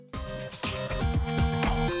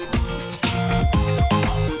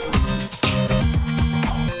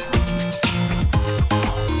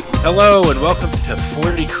Hello and welcome to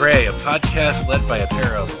 40 Cray, a podcast led by a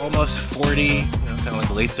pair of almost 40, kind of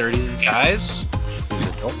like late 30s guys whose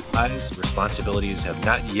adult lives, responsibilities have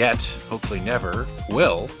not yet, hopefully never,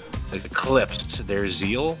 will eclipse their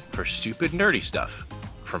zeal for stupid nerdy stuff.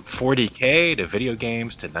 From 40K to video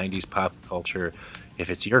games to 90s pop culture, if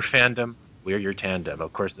it's your fandom, we're your tandem.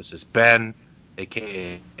 Of course, this is Ben,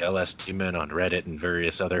 aka LS Demon on Reddit and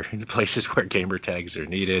various other places where gamer tags are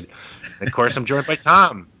needed. And of course, I'm joined by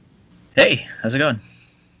Tom. Hey, how's it going?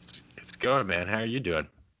 It's going, man. How are you doing?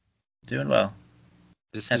 Doing well.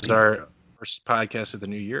 This is our first podcast of the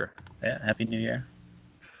new year. Yeah, Happy New Year.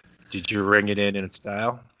 Did you ring it in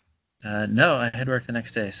style? No, I had work the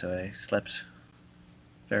next day, so I slept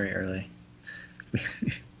very early.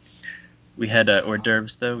 We had hors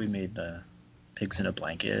d'oeuvres, though. We made pigs in a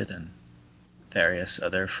blanket and various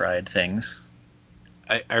other fried things.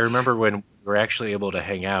 I remember when we were actually able to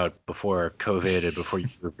hang out before COVID and before you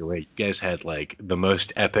moved away. You guys had like the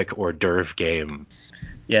most epic hors d'oeuvre game.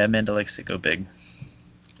 Yeah, Amanda likes to go big.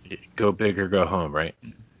 Go big or go home, right?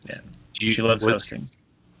 Yeah, she loves hosting.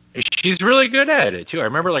 She's really good at it too. I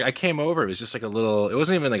remember like I came over, it was just like a little, it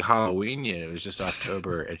wasn't even like Halloween yet, it was just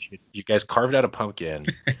October, and you guys carved out a pumpkin,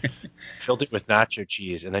 filled it with nacho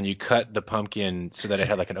cheese, and then you cut the pumpkin so that it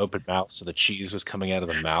had like an open mouth, so the cheese was coming out of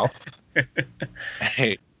the mouth.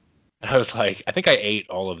 I was like, I think I ate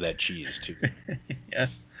all of that cheese too. Yeah,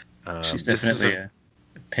 she's definitely a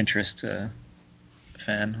Pinterest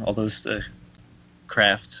fan, all those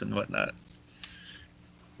crafts and whatnot.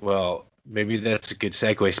 Well, maybe that's a good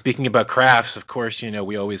segue. Speaking about crafts, of course,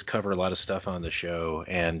 we always cover a lot of stuff on the show.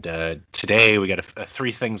 And today we got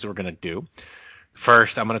three things that we're going to do.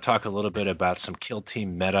 First, I'm going to talk a little bit about some Kill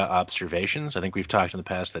Team meta observations. I think we've talked in the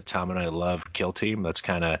past that Tom and I love Kill Team. That's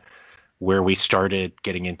kind of where we started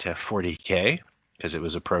getting into 40K because it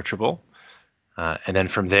was approachable. And then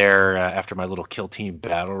from there, after my little Kill Team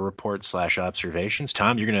battle report / observations,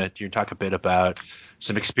 Tom, you're gonna talk a bit about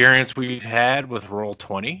some experience we've had with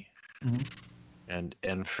Roll20. Mm-hmm.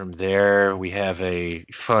 And from there, we have a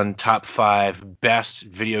fun top 5 best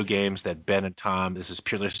video games that Ben and Tom, this is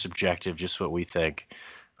purely subjective, just what we think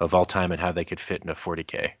of all time and how they could fit into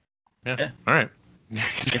 40K. Yeah. All right.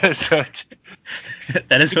 So,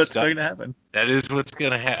 that is what's going to happen. That is what's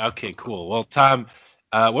going to happen. Okay, cool. Well, Tom,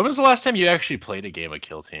 when was the last time you actually played a game of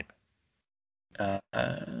Kill Team?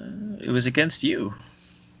 It was against you.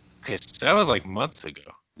 Okay, so that was like months ago.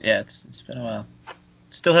 Yeah, it's been a while.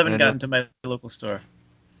 Still haven't gotten to my local store.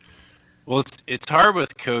 Well, it's hard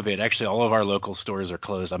with COVID. Actually, all of our local stores are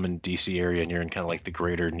closed. I'm in DC area, and you're in kind of like the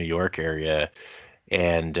greater New York area.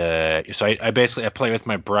 And so I basically play with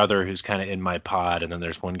my brother, who's kind of in my pod, and then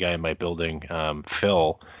there's one guy in my building,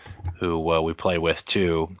 Phil, who we play with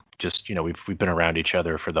too. Just we've been around each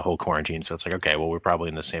other for the whole quarantine, so it's like, okay, well, we're probably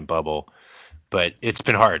in the same bubble. But it's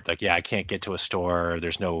been hard. Like, yeah, I can't get to a store.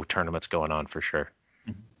 There's no tournaments going on for sure.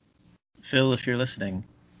 Phil, if you're listening,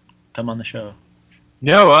 come on the show.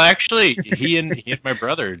 No, well, actually, he and my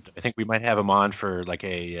brother, I think we might have him on for like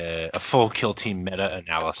a full Kill Team meta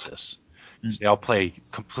analysis. Because they all play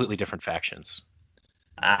completely different factions.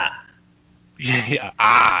 Yeah,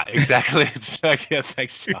 exactly. Yeah,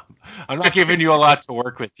 thanks, Tom. I'm not giving you a lot to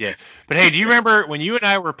work with yet. But hey, do you remember when you and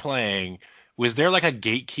I were playing, was there like a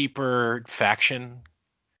gatekeeper faction?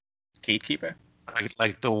 Gatekeeper?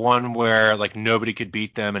 Like the one where like nobody could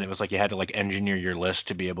beat them, and it was like you had to like engineer your list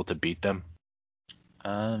to be able to beat them?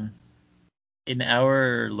 In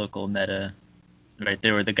our local meta, right,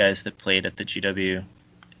 there were the guys that played at the GW,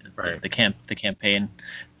 right. the campaign.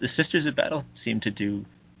 The Sisters of Battle seem to do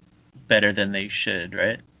better than they should,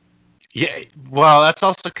 right? Yeah, well, that's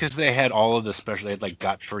also because they had all of the special. They had like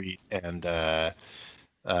Gottfried and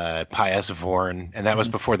Pius Vorn, and that was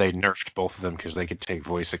before they nerfed both of them because they could take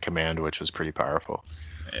voice of command, which was pretty powerful.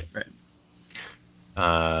 Right.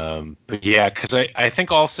 But yeah, because I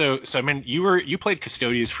think also, so I mean, you played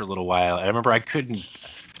Custodians for a little while. I remember I couldn't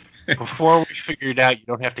before we figured out you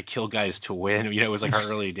don't have to kill guys to win. It was like our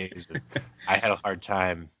early days. I had a hard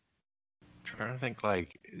time trying to think.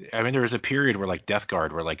 Like, I mean, there was a period where like Death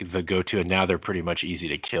Guard were like the go-to, and now they're pretty much easy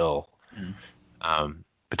to kill.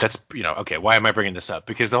 But that's okay. Why am I bringing this up?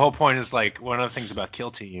 Because the whole point is like one of the things about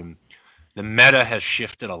Kill Team. The meta has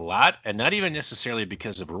shifted a lot, and not even necessarily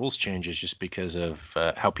because of rules changes, just because of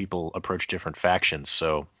how people approach different factions.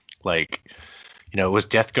 So, like, it was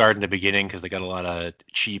Death Guard in the beginning because they got a lot of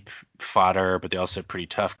cheap fodder, but they also had pretty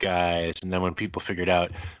tough guys. And then when people figured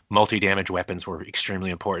out multi-damage weapons were extremely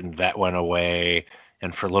important, that went away.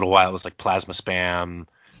 And for a little while, it was like plasma spam.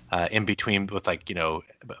 in between with like,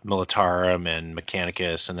 Militarum and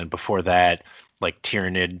Mechanicus, and then before that, like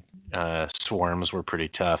Tyranid swarms were pretty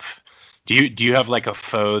tough. Do you have like a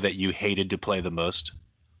foe that you hated to play the most?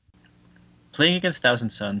 Playing against Thousand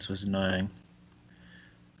Suns was annoying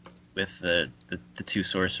with the two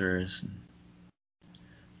sorcerers.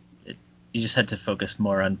 You just had to focus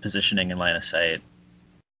more on positioning and line of sight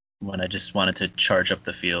when I just wanted to charge up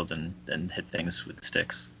the field and hit things with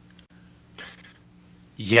sticks.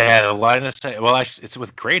 Yeah, the line of sight. Well, it's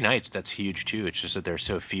with Grey Knights that's huge too. It's just that there's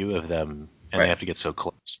so few of them, and Right. they have to get so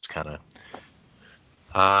close. It's kind of.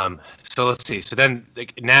 So let's see. So then,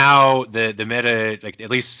 like, now the meta, like at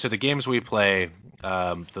least so the games we play,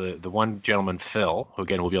 the one gentleman Phil, who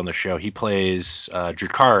again will be on the show, he plays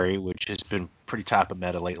Drukhari, which has been pretty top of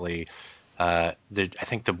meta lately. I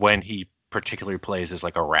think the one he particularly plays is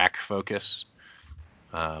like a rack focus,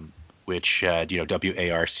 which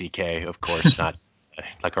WARCK, of course, not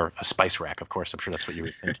like a spice rack, of course. I'm sure that's what you were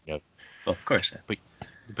thinking of. Well, of course. Yeah.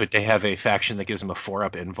 But they have a faction that gives them a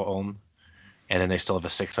 4-up invuln, and then they still have a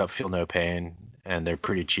 6-up feel no pain, and they're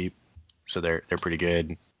pretty cheap, so they're pretty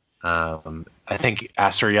good. I think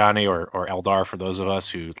Asuryani or Eldar, for those of us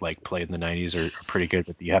who like played in the 90s, are pretty good,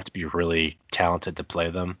 but you have to be really talented to play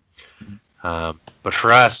them. But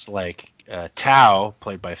for us, like Tau,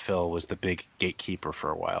 played by Phil, was the big gatekeeper for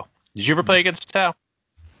a while. Did you ever play against Tau?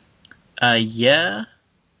 Yeah,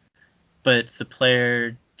 but the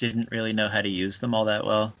player didn't really know how to use them all that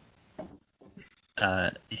well.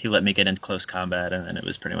 He let me get into close combat, and then it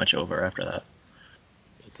was pretty much over after that.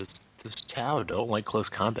 This Tau don't like close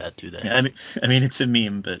combat, do they? Yeah, I mean, it's a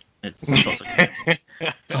meme, but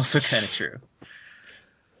it's also kind of true.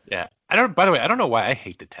 Yeah, I don't. By the way, I don't know why I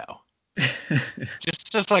hate the Tau.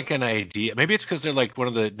 just like an idea. Maybe it's because they're like one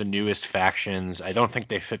of the newest factions. I don't think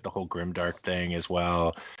they fit the whole Grimdark thing as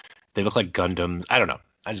well. They look like Gundams. I don't know.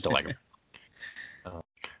 I just don't like them.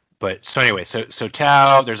 But so anyway, so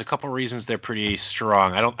Tau, there's a couple reasons they're pretty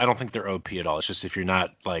strong. I don't think they're OP at all. It's just if you're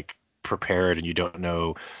not like prepared and you don't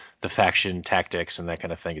know the faction tactics and that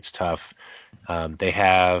kind of thing, it's tough. They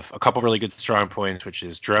have a couple really good strong points, which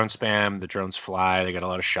is drone spam. The drones fly. They got a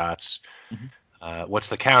lot of shots. What's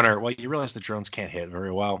the counter? Well, you realize the drones can't hit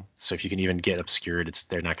very well. So if you can even get obscured,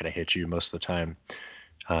 they're not going to hit you most of the time.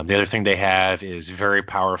 The other thing they have is very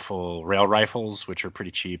powerful rail rifles, which are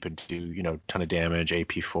pretty cheap and do, ton of damage,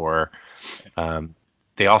 AP4.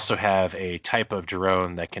 They also have a type of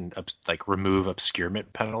drone that can like remove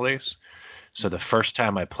obscurement penalties. So the first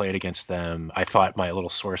time I played against them, I thought my little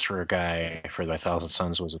sorcerer guy for my Thousand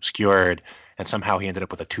Suns was obscured, and somehow he ended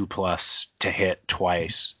up with a 2+ to hit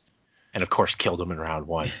twice, and of course killed him in round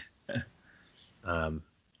 1.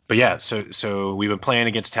 But yeah, so we've been playing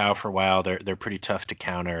against Tau for a while. They're pretty tough to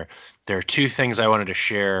counter. There are two things I wanted to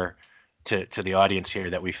share to the audience here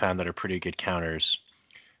that we found that are pretty good counters.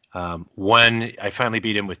 One, I finally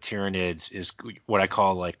beat him with Tyranids, is what I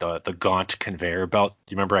call like the gaunt conveyor belt.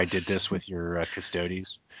 Do you remember I did this with your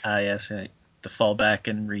Custodes? Yes, the fallback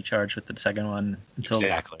and recharge with the second one until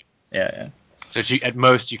Exactly. Yeah. So at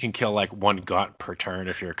most you can kill like one gaunt per turn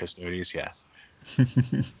if you're a Custodes. Yeah.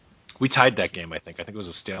 We tied that game, I think. I think it was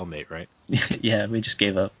a stalemate, right? Yeah, we just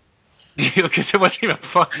gave up. Because it wasn't even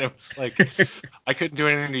fun. It was like I couldn't do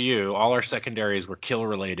anything to you. All our secondaries were kill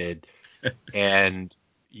related, and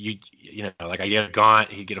like I get a gaunt,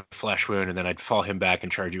 he'd get a flesh wound, and then I'd fall him back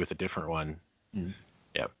and charge you with a different one.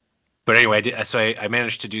 Yeah. But anyway, I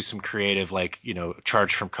managed to do some creative, like,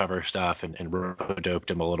 charge from cover stuff and doped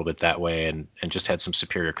him a little bit that way, and just had some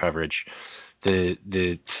superior coverage.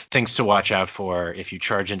 The things to watch out for if you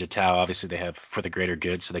charge into Tau, obviously they have for the greater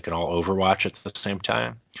good, so they can all overwatch at the same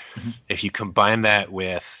time. If you combine that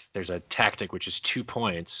with, there's a tactic which is 2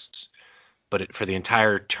 points, but for the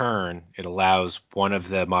entire turn, it allows one of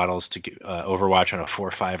the models to overwatch on a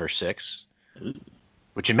 4, 5, or 6,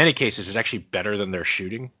 which in many cases is actually better than their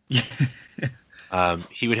shooting.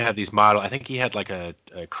 He would have these model. I think he had like a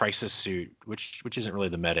crisis suit, which isn't really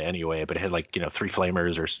the meta anyway, but it had like 3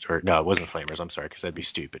 flamers or no, it wasn't flamers. I'm sorry, because that'd be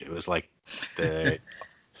stupid. It was like the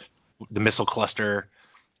missile cluster.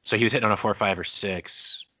 So he was hitting on a 4, 5, or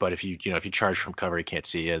 6. But if you charge from cover, he can't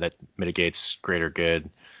see you. That mitigates greater good.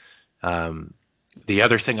 The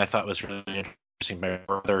other thing I thought was really interesting, my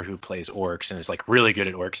brother who plays orcs and is like really good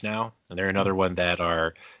at orcs now, and they're another one that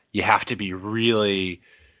you have to be really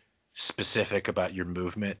specific about your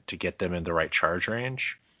movement to get them in the right charge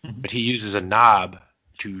range. But he uses a knob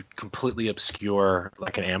to completely obscure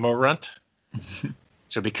like an ammo runt.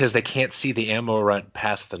 So because they can't see the ammo runt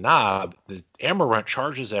past the knob, the ammo runt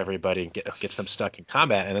charges everybody and gets them stuck in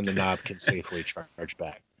combat, and then the knob can safely charge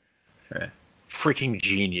back. Right. Freaking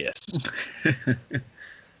genius.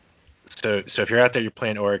 So if you're out there, you're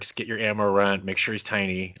playing Oryx, get your ammo run, make sure he's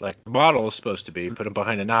tiny, like the model is supposed to be. Put him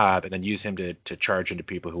behind a knob, and then use him to charge into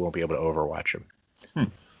people who won't be able to overwatch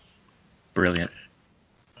him. Brilliant.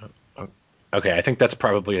 Okay, I think that's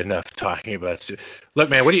probably enough talking about. Look,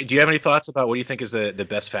 man, do you have any thoughts about what do you think is the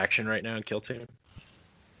best faction right now in Kill Team?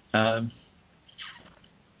 I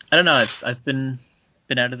don't know. I've been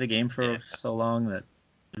out of the game for so long that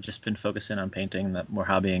I've just been focusing on painting, more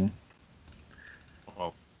hobbying.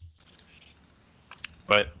 Well,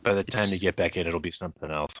 but by the time you get back in, it'll be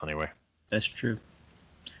something else anyway. That's true.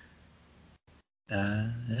 Yeah.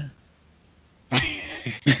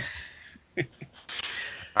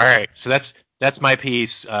 All right, so that's my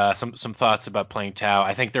piece. Some thoughts about playing Tau.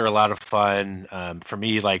 I think they're a lot of fun. For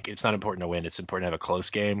me, like it's not important to win; it's important to have a close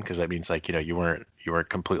game because that means like you weren't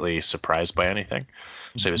completely surprised by anything.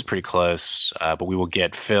 So it was pretty close. But we will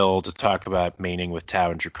get Phil to talk about maining with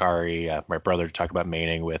Tau and Drukhari. My brother to talk about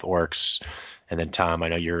maining with Orcs, and then Tom. I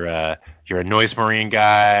know you're a Noise Marine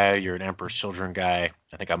guy. You're an Emperor's Children guy.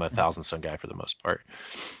 I think I'm a Thousand Sun guy for the most part.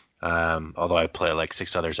 Although I play like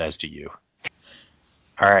 6 others, as do you.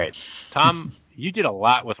 All right, Tom, you did a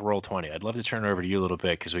lot with Roll20. I'd love to turn it over to you a little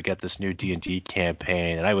bit because we got this new D&D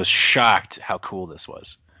campaign, and I was shocked how cool this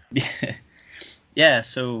was. Yeah.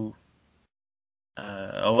 So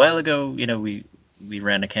a while ago, we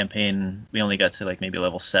ran a campaign. We only got to like maybe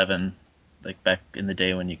level 7, like back in the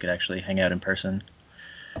day when you could actually hang out in person.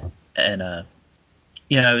 And I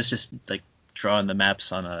was just like drawing the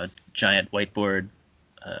maps on a giant whiteboard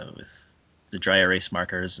with the dry erase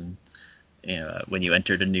markers and. When you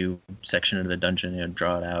entered a new section of the dungeon,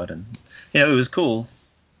 draw it out, and it was cool.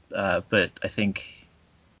 But I think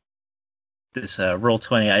this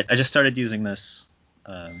Roll20, I just started using this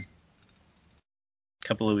a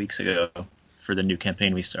couple of weeks ago for the new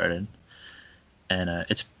campaign we started, and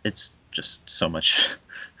it's just so much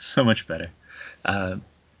better.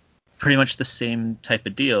 Pretty much the same type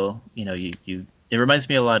of deal. It reminds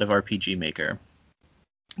me a lot of RPG Maker,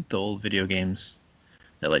 the old video games.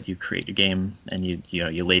 That let you create your game and you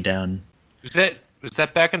lay down. Was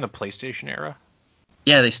that back in the PlayStation era?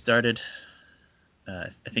 Yeah, they started.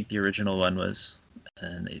 I think the original one was,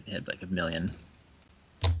 and they had like 1 million.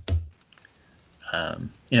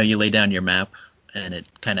 You lay down your map, and it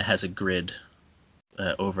kind of has a grid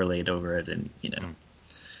overlaid over it, and you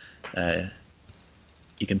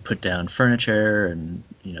can put down furniture and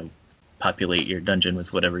populate your dungeon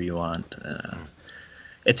with whatever you want.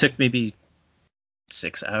 It took maybe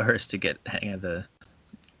 6 hours to get hang of the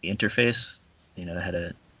interface,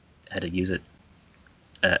 how to use it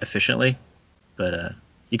efficiently, but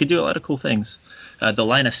you could do a lot of cool things. The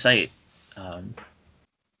line of sight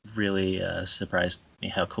really surprised me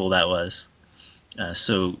how cool that was.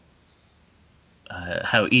 So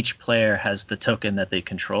how each player has the token that they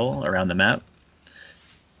control around the map,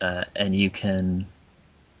 and you can,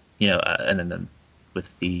 and then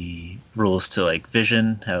with the rules to like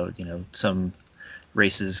vision, how some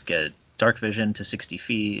races get dark vision to 60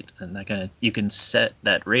 feet, and you can set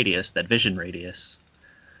that radius, that vision radius,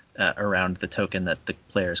 around the token that the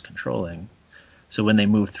player is controlling. So when they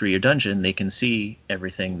move through your dungeon, they can see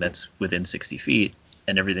everything that's within 60 feet,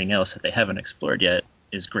 and everything else that they haven't explored yet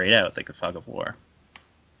is grayed out, like the fog of war.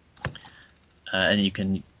 And you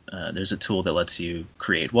can, there's a tool that lets you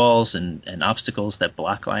create walls and obstacles that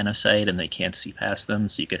block line of sight, and they can't see past them,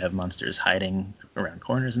 so you could have monsters hiding around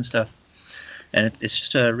corners and stuff. And it's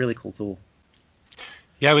just a really cool tool.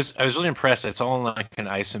 Yeah, I was really impressed. It's all like an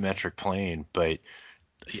isometric plane, but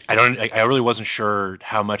I really wasn't sure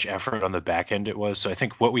how much effort on the back end it was. So I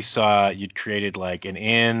think what we saw, you'd created like an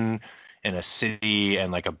inn and a city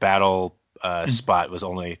and like a battle spot was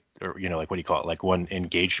only, or like what do you call it? Like one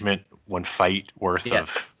engagement, one fight worth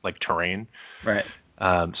of like terrain. Right.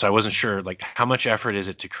 So I wasn't sure like how much effort is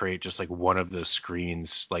it to create just like one of those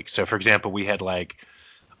screens. Like, so for example, we had like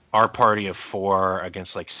our party of 4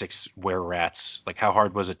 against like 6 were-rats. Like how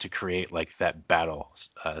hard was it to create like that battle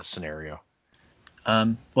scenario?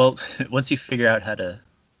 Well, once you figure out how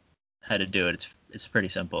to do it, it's pretty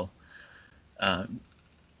simple.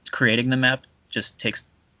 Creating the map just takes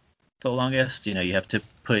the longest. You have to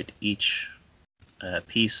put each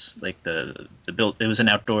piece, like the build. It was an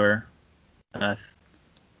outdoor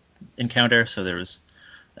encounter, so there was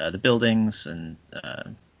the buildings and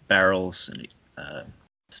barrels and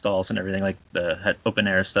stalls and everything, like had open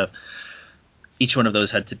air stuff. Each one of those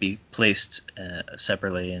had to be placed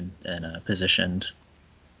separately and positioned.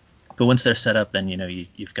 But once they're set up, then you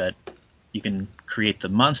can create the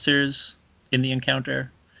monsters in the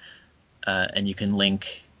encounter, and you can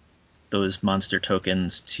link those monster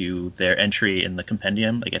tokens to their entry in the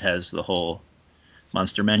compendium. Like it has the whole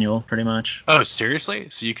monster manual, pretty much. Oh, seriously?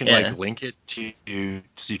 So you can Yeah. like link it to,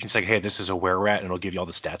 so you can say, hey, this is a were-rat, and it'll give you all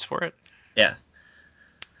the stats for it? Yeah.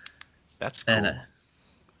 That's cool.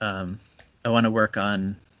 And I want to work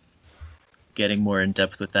on getting more in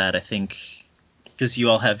depth with that. I think because you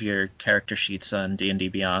all have your character sheets on D&D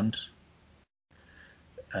Beyond.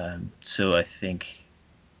 So I think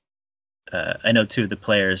I know two of the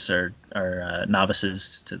players are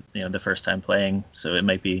novices to the first time playing, so it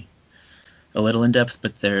might be a little in depth.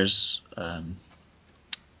 But there's an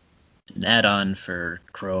add-on for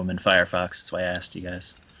Chrome and Firefox. That's why I asked you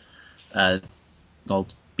guys.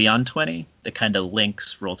 Called Beyond 20 that kind of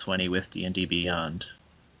links Roll20 with D&D Beyond.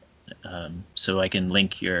 So I can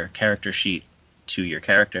link your character sheet to your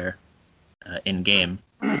character in game.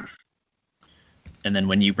 And then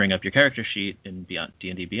when you bring up your character sheet in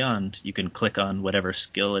D&D Beyond, you can click on whatever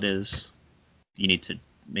skill it is you need to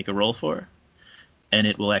make a roll for, and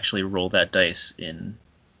it will actually roll that dice in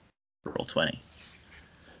Roll20.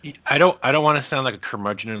 I don't want to sound like a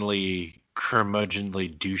curmudgeonly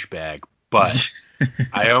douchebag, but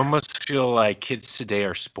I almost feel like kids today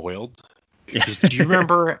are spoiled. Because do you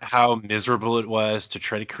remember how miserable it was to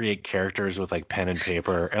try to create characters with like pen and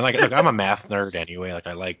paper? And like, look, I'm a math nerd anyway. Like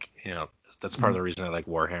I like, that's part of the reason I like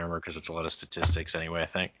Warhammer, because it's a lot of statistics anyway, I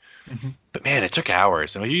think. Mm-hmm. But man, it took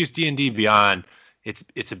hours. And when you use D&D Beyond,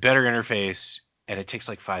 it's a better interface, and it takes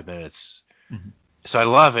like 5 minutes. Mm-hmm. So I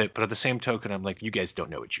love it, but at the same token, I'm like, you guys don't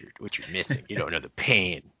know what you're missing. You don't know the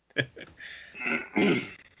pain.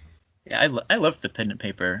 Yeah, I loved the pen and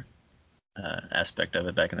paper aspect of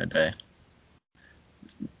it back in the day.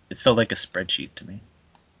 It felt like a spreadsheet to me.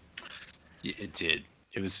 It did.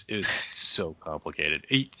 It was so complicated.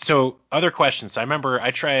 So other questions. I remember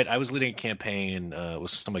I was leading a campaign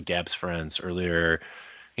with some of Gab's friends earlier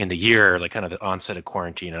in the year, like kind of the onset of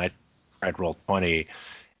quarantine, and I tried Roll20,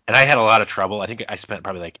 and I had a lot of trouble. I think I spent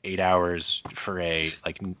probably like 8 hours for a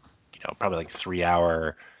probably like 3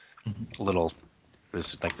 hour little, it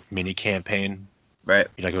was like mini campaign. Right.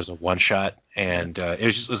 Like it was a one shot, and it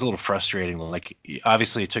was a little frustrating. Like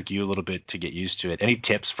obviously it took you a little bit to get used to it. Any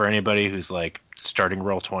tips for anybody who's like starting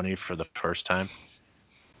Roll20 for the first time?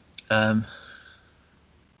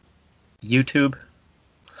 YouTube.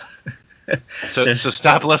 So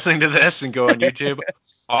stop listening to this and go on YouTube.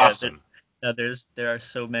 Awesome. There are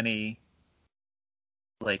so many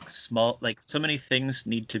so many things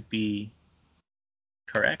need to be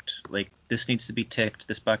correct. Like this needs to be ticked.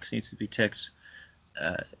 This box needs to be ticked.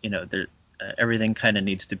 Everything kind of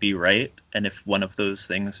needs to be right, and if one of those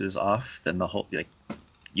things is off, then the whole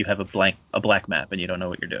you have a black map and you don't know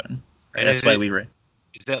what you're doing. Right? That's why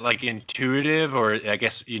is that like intuitive, or I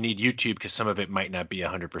guess you need YouTube because some of it might not be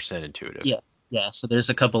 100% intuitive. Yeah. So there's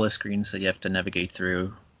a couple of screens that you have to navigate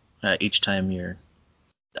through each time you're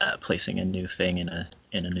placing a new thing in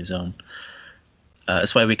a new zone.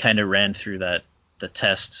 That's why we kind of ran through the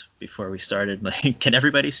test before we started. Like, can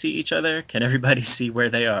everybody see each other? Can everybody see where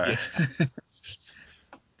they are? Yeah.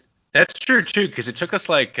 That's true too, because it took us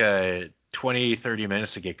like 20-30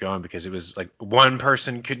 minutes to get going, because it was like one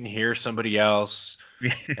person couldn't hear somebody else,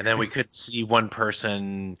 and then we could see one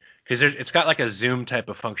person, because it's got like a Zoom type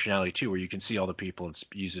of functionality too, where you can see all the people and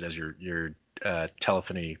use it as your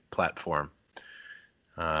telephony platform.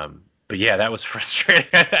 But yeah, that was frustrating.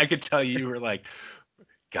 I could tell you were like,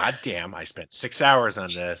 God damn, I spent 6 hours on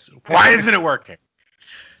this. Why isn't it working?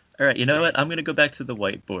 All right, you know what? I'm going to go back to the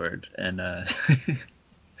whiteboard and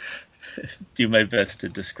do my best to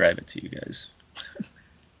describe it to you guys.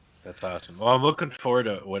 That's awesome. Well, I'm looking forward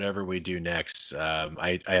to whatever we do next.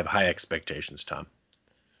 I have high expectations, Tom.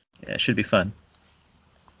 Yeah, it should be fun.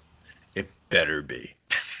 It better be.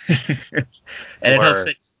 And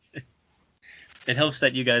it helps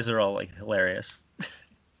that you guys are all like hilarious.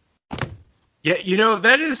 Yeah,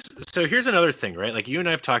 that is, so here's another thing, right? Like you and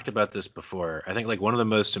I have talked about this before. I think like one of the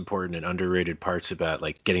most important and underrated parts about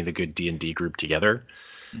like getting the good D&D group together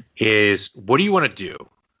is, what do you want to do?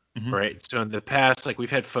 Mm-hmm. Right? So in the past, like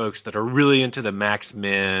we've had folks that are really into the max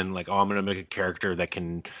min, like, oh, I'm going to make a character that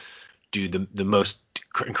can do the most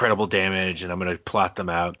incredible damage, and I'm going to plot them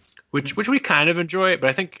out, which we kind of enjoy.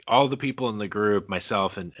 But I think all the people in the group,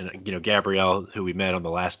 myself and Gabrielle, who we met on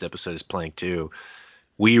the last episode, is playing too.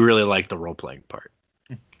 We really like the role-playing part.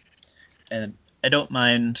 And I don't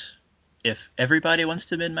mind if everybody wants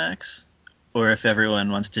to min-max or if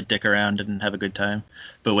everyone wants to dick around and have a good time.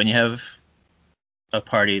 But when you have a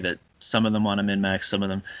party that some of them want to min-max, some of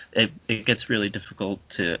them, it gets really difficult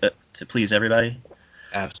to please everybody.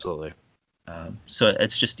 Absolutely. So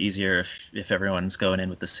it's just easier if everyone's going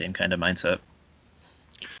in with the same kind of mindset.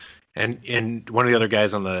 And one of the other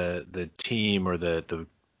guys on the team, or the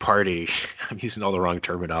party, I'm using all the wrong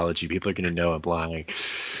terminology. People are going to know I'm lying.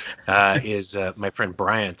 Is my friend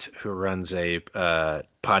Bryant, who runs a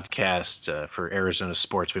podcast for Arizona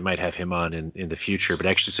Sports. We might have him on in the future. But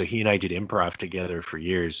actually, so he and I did improv together for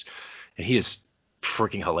years, and he is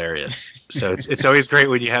freaking hilarious. So it's always great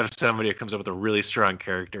when you have somebody who comes up with a really strong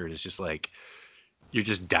character and it's just like you're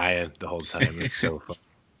just dying the whole time. It's so fun.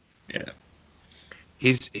 Yeah.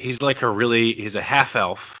 He's like he's a half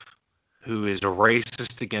elf who is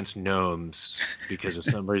racist against gnomes because of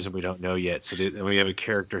some reason we don't know yet. So we have a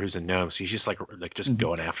character who's a gnome. So he's just like just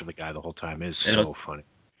going after the guy the whole time. It's so funny.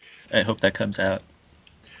 I hope that comes out.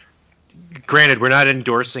 Granted, we're not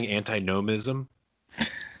endorsing anti-gnomism,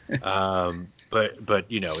 but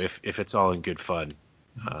you know, if it's all in good fun,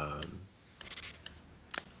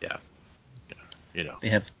 yeah, you know. They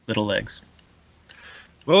have little legs.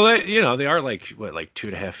 Well, they are like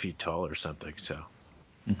 2.5 feet tall or something. So.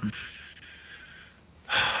 Mm-hmm.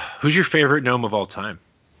 Who's your favorite gnome of all time?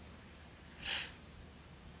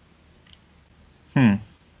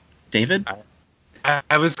 David?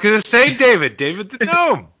 I was going to say David the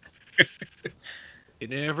gnome.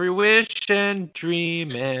 In every wish and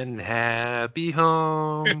dream and happy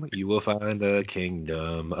home, you will find the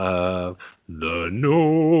kingdom of the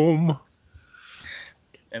gnome.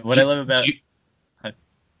 And what I love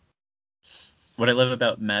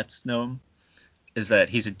about Matt's gnome is that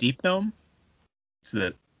he's a deep gnome. It's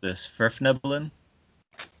the Svirfneblin.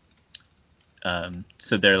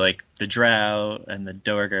 So they're like the Drow and the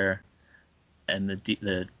Duergar, and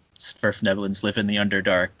the Svirfneblins live in the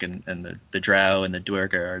Underdark, and the Drow and the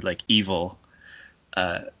Duergar are like evil.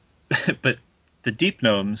 But the deep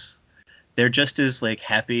gnomes, they're just as like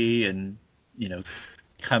happy and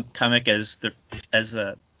comic as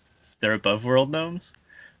their above world gnomes,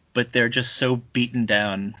 but they're just so beaten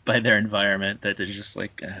down by their environment that they're just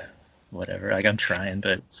like whatever. Like I'm trying,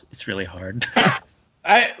 but it's really hard.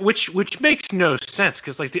 Which makes no sense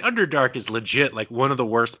because like the Underdark is legit like one of the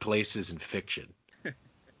worst places in fiction.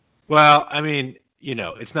 Well, I mean,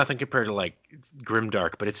 it's nothing compared to like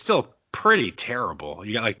Grimdark, but it's still pretty terrible.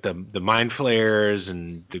 You got like the Mind Flayers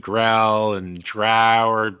and the Growl and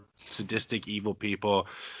Drow are sadistic evil people.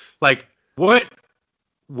 Like what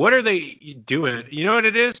are they doing? You know what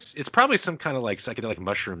it is? It's probably some kind of like psychedelic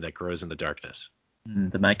mushroom that grows in the darkness.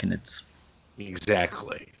 The Myconids.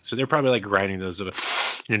 Exactly. So they're probably like grinding those doing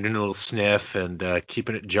a little sniff and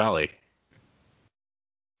keeping it jolly.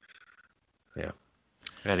 Yeah.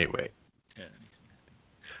 Anyway. Yeah, that makes me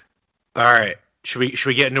happy. All right. Should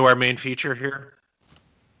we get into our main feature here?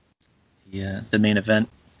 Yeah, the main event.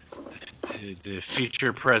 The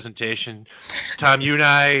feature presentation. So Tom, you and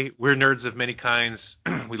I, we're nerds of many kinds.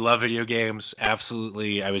 We love video games.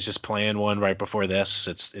 Absolutely. I was just playing one right before this.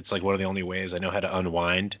 It's like one of the only ways I know how to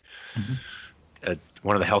unwind. Mm-hmm.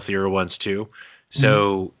 One of the healthier ones too.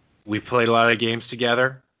 So we've played a lot of games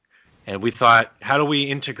together, and we thought, how do we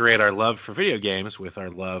integrate our love for video games with our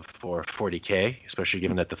love for 40K, especially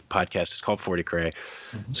given that the podcast is called 40K.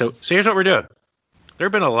 Mm-hmm. So here's what we're doing. There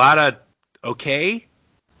have been a lot of okay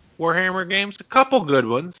Warhammer games, a couple good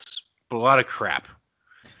ones, but a lot of crap.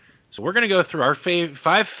 So we're going to go through our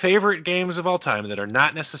 5 favorite games of all time that are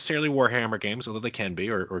not necessarily Warhammer games, although they can be,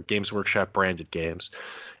 or Games Workshop branded games.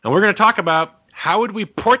 And we're going to talk about how would we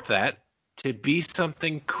port that to be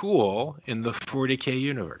something cool in the 40K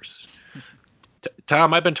universe.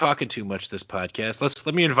 Tom, I've been talking too much this podcast.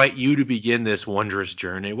 Let me invite you to begin this wondrous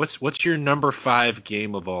journey. What's your number 5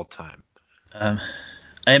 game of all time? I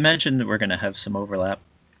imagine that we're going to have some overlap.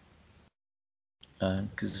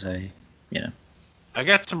 Because I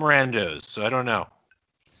got some randos, so I don't know.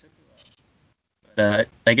 But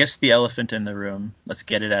I guess the elephant in the room. Let's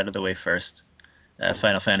get it out of the way first.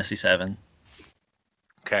 Final Fantasy VII.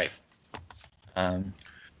 Okay.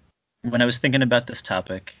 When I was thinking about this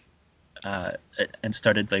topic, and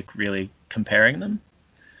started like really comparing them,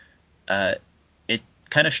 it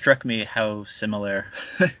kind of struck me how similar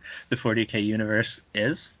the 40K universe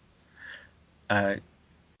is.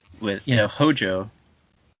 With Hojo,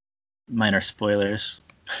 minor spoilers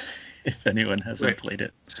if anyone hasn't played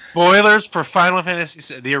it. Spoilers for Final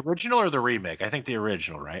Fantasy, the original or the remake? I think the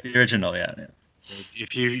original, right? The original, yeah. So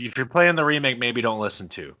if you're playing the remake, maybe don't listen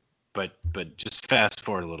to, but just fast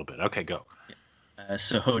forward a little bit. Okay, go.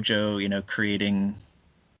 So Hojo, creating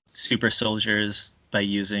super soldiers by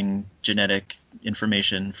using genetic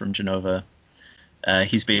information from Jenova.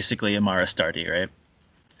 He's basically Amara Stardy, right?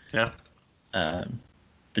 Yeah.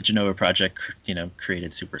 The Jenova project,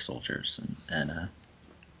 created super soldiers, and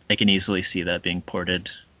I can easily see that being ported.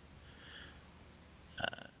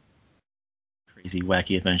 Crazy,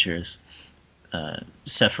 wacky adventures.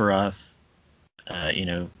 Sephiroth,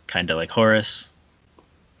 Kind of like Horus.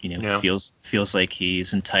 Yeah. Feels like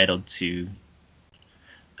he's entitled to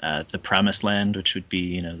the Promised Land, which would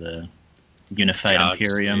be, the unified Galaxy.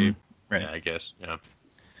 Imperium. Right. Yeah, I guess.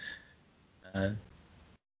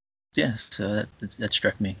 Yeah. So that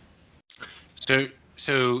struck me.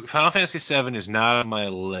 So Final Fantasy VII is not on my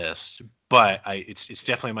list, but it's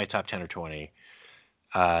definitely in my top 10 or 20.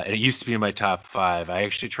 And it used to be in my top 5. I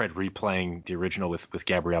actually tried replaying the original with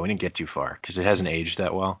Gabrielle. We didn't get too far because it hasn't aged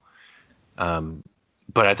that well.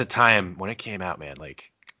 But at the time when it came out, man,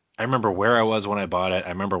 like I remember where I was when I bought it. I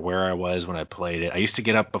remember where I was when I played it. I used to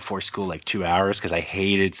get up before school like 2 hours because I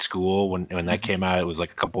hated school when that came out. It was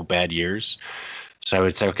like a couple bad years. So I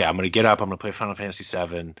would say, okay, I'm going to get up. I'm going to play Final Fantasy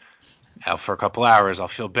VII. For a couple hours, I'll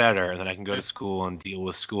feel better, and then I can go to school and deal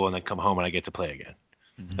with school, and then come home and I get to play again.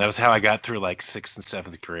 Mm-hmm. That was how I got through like 6th and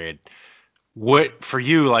 7th grade. What for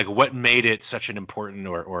you? Like, what made it such an important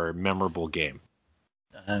or memorable game?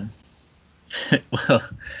 Well,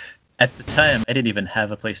 at the time, I didn't even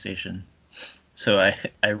have a PlayStation, so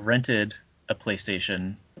I rented a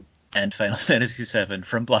PlayStation and Final Fantasy VII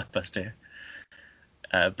from Blockbuster,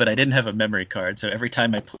 but I didn't have a memory card, so every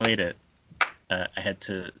time I played it, I had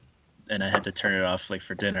to turn it off like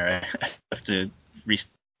for dinner. I have to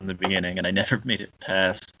restart from the beginning, and I never made it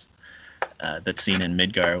past that scene in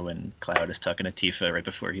Midgar when Cloud is talking to Tifa right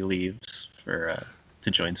before he leaves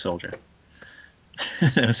to join Soldier.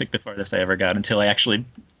 That was like the farthest I ever got until I actually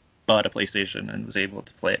bought a PlayStation and was able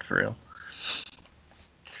to play it for real.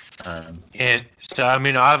 And so, I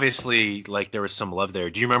mean, obviously, like there was some love there.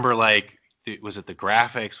 Do you remember, like, was it the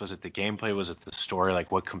graphics? Was it the gameplay? Was it the story?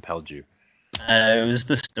 Like, what compelled you? It was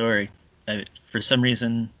the story. For some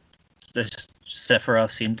reason,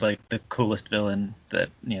 Sephiroth seemed like the coolest villain that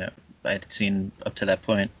I'd seen up to that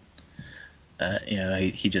point.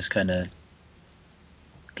 He just kind of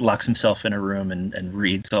locks himself in a room and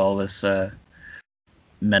reads all this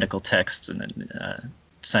medical texts and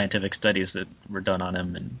scientific studies that were done on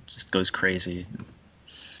him and just goes crazy.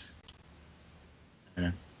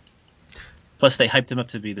 Plus, they hyped him up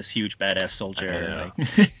to be this huge badass soldier.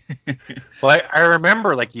 Well, I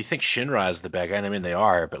remember, like, you think Shinra is the bad guy, and I mean they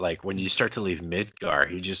are, but like when you start to leave Midgar,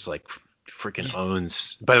 he just like freaking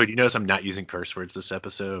owns. By the way, do you notice I'm not using curse words this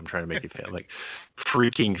episode? I'm trying to make it feel like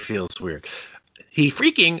freaking feels weird. He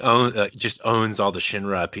freaking just owns all the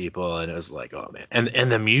Shinra people, and it was like, oh man,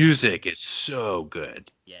 and the music is so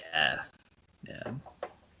good. Yeah.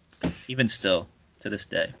 Even still to this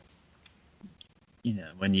day,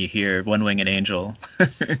 when you hear One Winged Angel.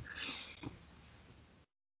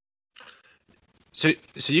 So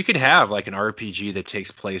you could have like an RPG that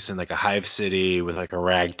takes place in like a hive city with like a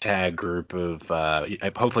ragtag group of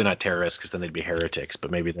hopefully not terrorists because then they'd be heretics,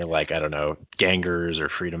 but maybe they're like, I don't know, gangers or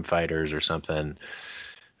freedom fighters or something.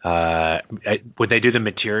 Would they do the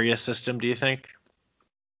materia system, do you think?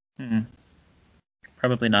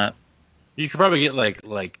 Probably not. You could probably get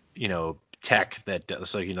like tech that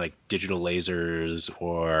does like digital lasers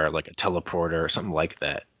or like a teleporter or something like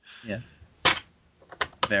that. Yeah.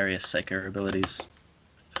 Various psycho abilities.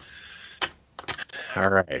 All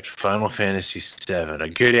right, Final Fantasy VII, a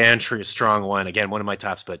good entry, a strong one. Again, one of my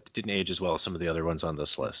tops, but didn't age as well as some of the other ones on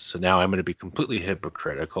this list. So now I'm going to be completely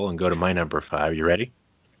hypocritical and go to my number 5. You ready?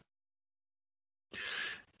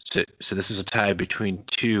 So this is a tie between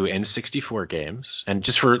 2 N64 games, and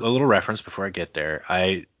just for a little reference before I get there,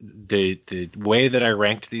 the way that I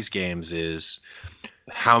ranked these games is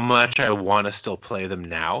how much I want to still play them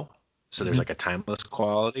now. So there's like a timeless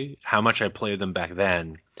quality. How much I played them back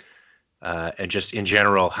then. And just in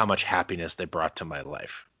general, how much happiness they brought to my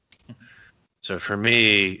life. So for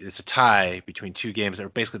me, it's a tie between 2 games that were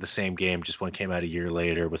basically the same game, just one came out a year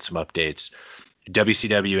later with some updates.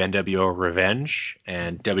 WCW NWO Revenge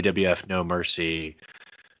and WWF No Mercy,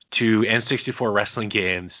 2 N64 wrestling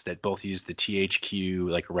games that both use the THQ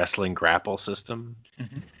like wrestling grapple system.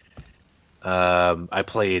 I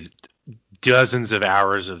played dozens of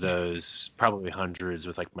hours of those, probably hundreds,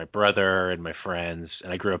 with like my brother and my friends.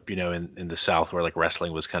 And I grew up, in the South where like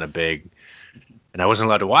wrestling was kind of big, and I wasn't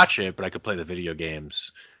allowed to watch it, but I could play the video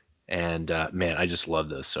games. And man, I just love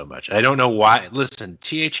those so much. I don't know why. Listen,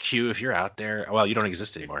 THQ, if you're out there, well, you don't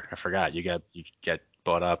exist anymore. I forgot. You get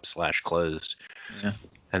bought up / closed. Yeah.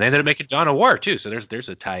 And they ended up making Dawn of War too. So there's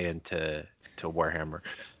a tie-in to Warhammer.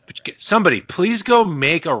 But somebody, please go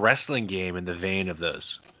make a wrestling game in the vein of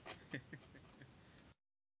those.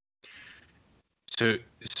 So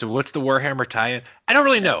what's the Warhammer tie-in? I don't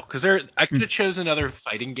really know because I could have chosen other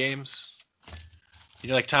fighting games.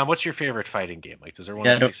 Like Tom, what's your favorite fighting game? Like, does there one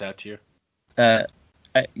that sticks out to you?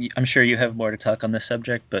 I'm sure you have more to talk on this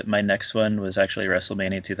subject, but my next one was actually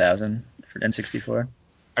WrestleMania 2000 for N64.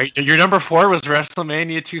 Your number 4 was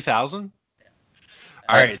WrestleMania 2000?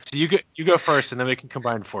 All right, so you go first, and then we can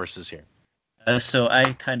combine forces here. So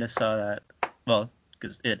I kind of saw that, well,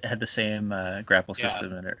 because it had the same grapple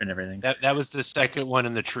system and everything. That was the second one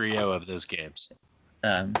in the trio of those games.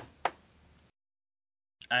 I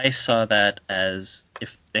saw that as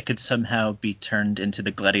if it could somehow be turned into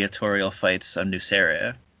the gladiatorial fights on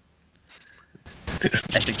Nuceria. I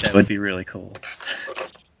think that would be really cool.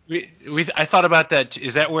 I thought about that.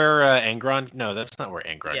 Is that where Angron? No, that's not where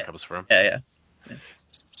Angron comes from. Yeah.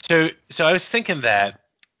 So I was thinking that,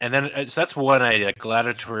 and then so that's one idea, like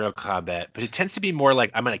gladiatorial combat, but it tends to be more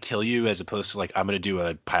like I'm gonna kill you as opposed to like I'm gonna do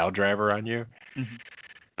a pile driver on you. Mm-hmm.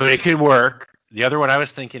 But it could work. The other one I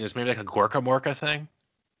was thinking is maybe like a Gorka Morka thing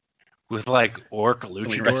with like orc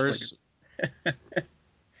luchadors. It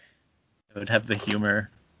would have the humor.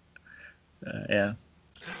 Yeah.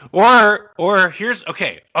 Or here's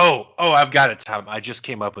okay. Oh, I've got it, Tom. I just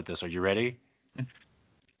came up with this. Are you ready?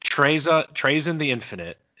 Trazyn the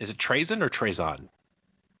Infinite. Is it Trazyn or Trazon?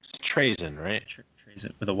 It's Trazyn, right?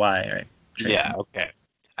 Trazyn with a Y, right? Trazyn. Yeah. Okay.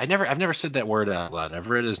 I've never said that word out loud. I've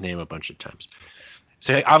read his name a bunch of times.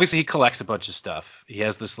 So obviously he collects a bunch of stuff. He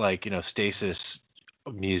has this like stasis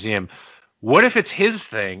museum. What if it's his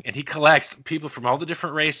thing and he collects people from all the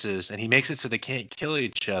different races and he makes it so they can't kill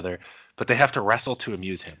each other, but they have to wrestle to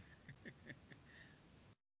amuse him?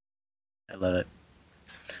 I love it.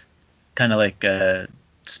 Kind of like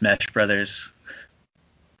Smash Brothers.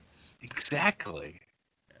 Exactly.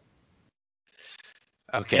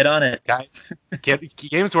 Okay. Get on it.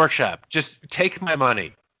 Games Workshop. Just take my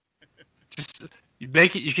money. Just you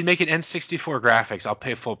can make it N64 graphics. I'll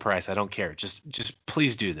pay full price. I don't care. Just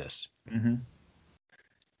please do this. Mm-hmm.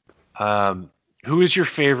 Who is your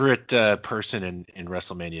favorite person in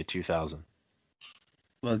WrestleMania 2000?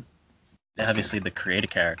 Well, obviously the create a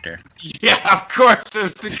character. Yeah, of course it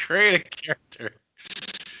was the create a character.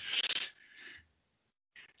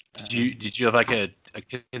 Did you have like a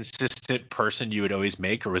consistent person you would always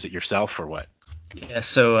make, or was it yourself, or what? Yeah,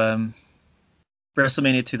 so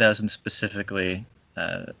WrestleMania 2000 specifically,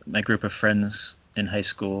 my group of friends in high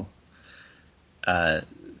school,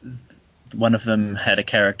 one of them had a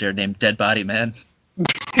character named Dead Body Man.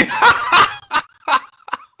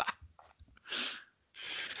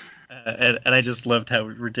 And I just loved how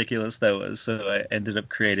ridiculous that was, so I ended up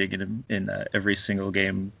creating it in every single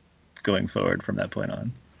game going forward from that point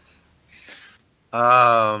on.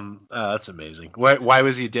 That's amazing. Why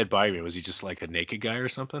was he a dead body man? Was he just like a naked guy or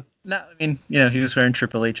something? No, I mean, he was wearing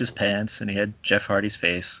Triple H's pants and he had Jeff Hardy's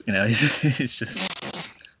face. He's just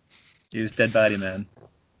he was Dead Body Man.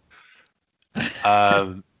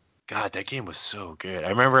 God, that game was so good. I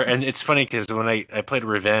remember, and it's funny because when I played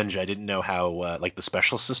Revenge, I didn't know how like the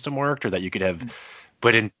special system worked, or that you could have.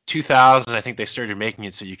 But in 2000, I think they started making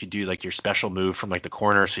it so you could do like your special move from like the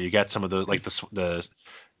corner. So you got some of the like the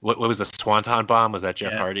what was the Swanton Bomb? Was that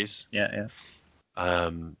Jeff Hardy's? Yeah.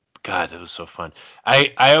 God, that was so fun.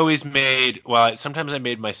 I always made, well, sometimes I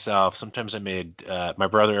made myself. Sometimes I made, my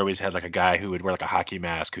brother always had like a guy who would wear like a hockey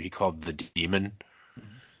mask who he called the Demon.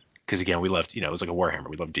 Because again, we loved, it was like a Warhammer.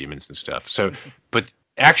 We loved demons and stuff. So, but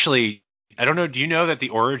actually, I don't know. Do you know that the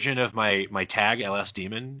origin of my tag LS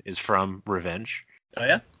Demon is from Revenge? Oh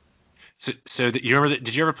yeah. So you remember that?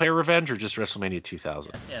 Did you ever play Revenge or just WrestleMania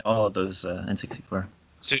 2000? Yeah, all of those N64.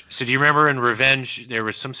 So do you remember in Revenge there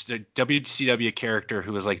was some WCW character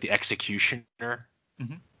who was like the Executioner?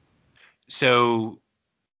 Mm-hmm. So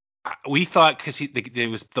we thought because there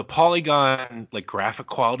was the polygon like graphic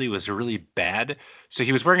quality was really bad, so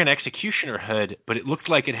he was wearing an Executioner hood, but it looked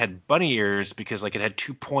like it had bunny ears because like it had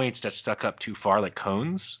 2 points that stuck up too far like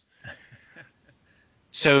cones.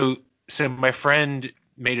 So my friend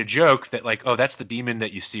made a joke that like, oh, that's the demon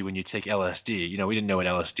that you see when you take LSD. We didn't know what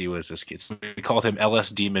LSD was this kid. So we called him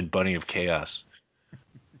LS Demon Bunny of Chaos.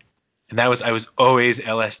 And I was always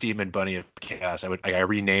LS Demon Bunny of Chaos. I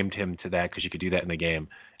renamed him to that because you could do that in the game.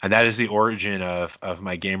 And that is the origin of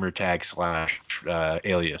my gamer tag /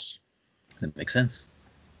 alias. That makes sense.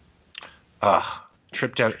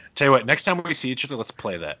 Tripped out. Tell you what, next time we see each other, let's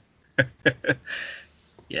play that.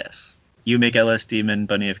 Yes. You make LS Demon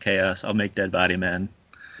Bunny of Chaos. I'll make Dead Body Man.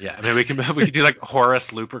 Yeah, I mean we can do like Horace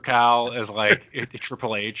Lupercal as like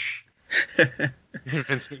Triple H.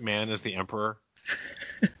 Vince McMahon as the Emperor.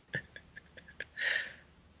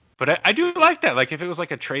 But I do like that. Like if it was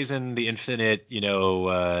like a Trazyn the Infinite,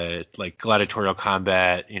 like gladiatorial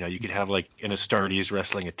combat, you could have like an Astartes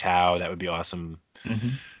wrestling a Tau. That would be awesome.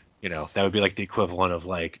 Mm-hmm. That would be like the equivalent of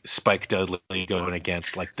like Spike Dudley going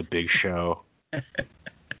against like the Big Show.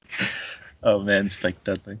 Oh man, Spike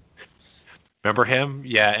Dudley. Remember him?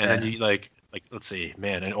 Yeah, and then Yeah. you like let's see,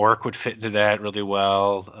 man, an orc would fit into that really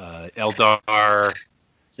well. Eldar.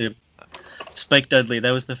 So Spike Dudley,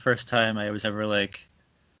 that was the first time I was ever like,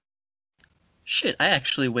 shit, I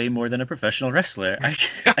actually weigh more than a professional wrestler. I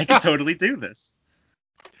could totally do this.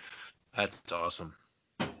 That's awesome.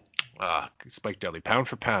 Spike Dudley, pound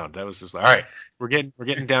for pound. That was just all right. We're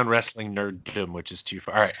getting down wrestling nerddom, which is too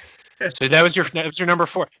far. All right. So that was your number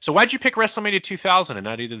 4. So why'd you pick WrestleMania 2000 and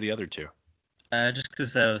not either of the other two? Just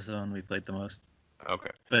because that was the one we played the most.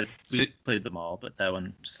 Okay. But we played them all, but that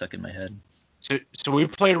one stuck in my head. So we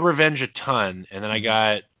played Revenge a ton, and then I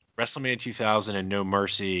got WrestleMania 2000 and No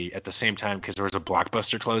Mercy at the same time because there was a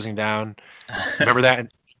Blockbuster closing down. Remember that? And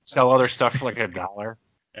sell other stuff for like $1.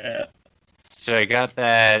 Yeah. So I got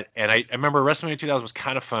that, and I remember WrestleMania 2000 was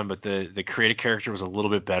kind of fun, but the creative character was a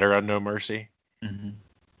little bit better on No Mercy.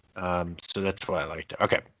 So that's why I liked it.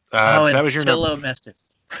 Okay. So that was your Pillow number. Master.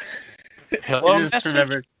 Pillow I just Master?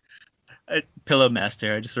 remembered. Pillow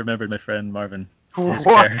Master. I just remembered my friend Marvin. His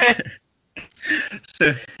What? character.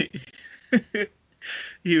 So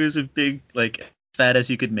he was a big, like, fat as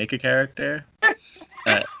you could make a character,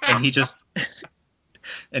 and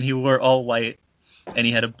he wore all white, and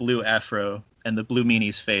he had a blue afro and the blue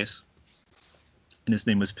meanie's face, and his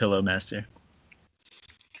name was Pillow Master.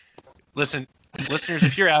 Listen, listeners,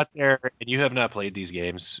 if you're out there and you have not played these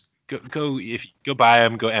games, go buy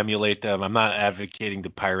them, go emulate them. I'm not advocating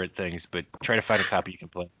to pirate things, but try to find a copy you can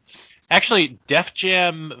play. Actually, Def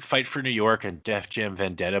Jam Fight for New York and Def Jam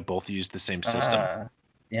Vendetta both use the same system.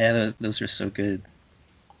 Yeah, those are so good.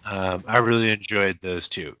 I really enjoyed those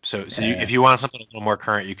too. So if you want something a little more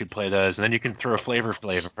current, you could play those, and then you can throw a Flavor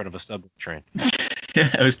Flav in front of a subway train.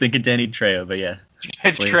 I was thinking Danny Trejo, but yeah.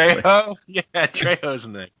 Trejo? Yeah, Trejo's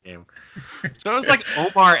in that game. So it's like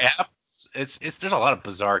Omar Epps. There's a lot of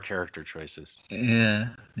bizarre character choices. Yeah.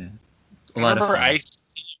 A lot of fun.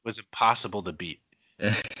 Ice-T was impossible to beat.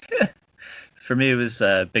 For me, it was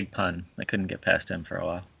Big Pun. I couldn't get past him for a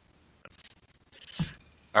while.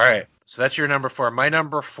 All right, so that's your number 4. My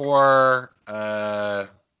number 4, I'm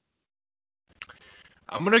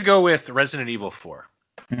gonna go with Resident Evil 4.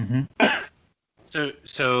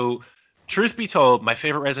 So, truth be told, my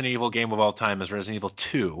favorite Resident Evil game of all time is Resident Evil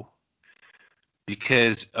 2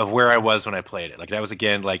 because of where I was when I played it. Like, that was,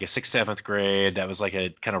 again, like a 6th, 7th grade. That was like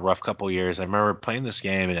a kind of rough couple years. I remember playing this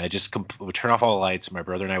game, and I just would turn off all the lights, and my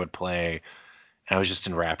brother and I would play, and I was just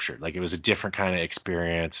enraptured. Like, it was a different kind of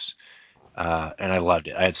experience, and I loved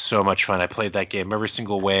it. I had so much fun. I played that game every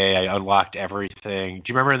single way. I unlocked everything.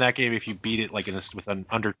 Do you remember in that game, if you beat it like within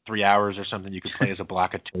under 3 hours or something, you could play as a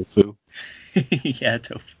block of tofu? Yeah,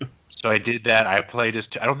 tofu. So I did that. I played as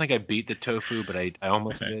I don't think I beat the tofu, but I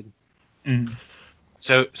almost did.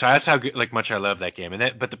 So that's how good, like, much I love that game.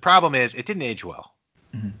 But the problem is it didn't age well.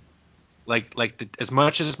 As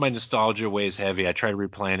much as my nostalgia weighs heavy, I tried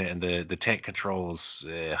replaying it, and the tank controls,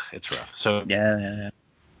 it's rough. So yeah.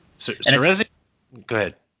 So go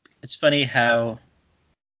ahead. It's funny how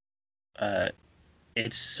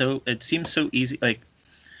it seems so easy. Like,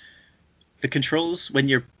 the controls when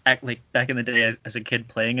you're like back in the day as a kid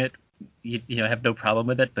playing it, you have no problem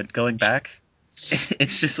with it, but going back,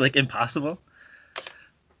 it's just like impossible.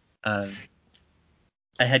 I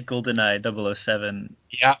had GoldenEye 007.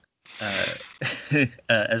 Yeah.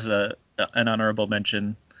 As an honorable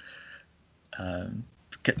mention,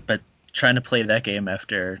 but trying to play that game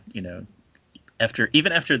after the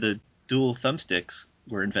dual thumbsticks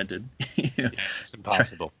were invented. Yeah, it's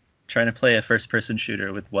impossible. Trying to play a first-person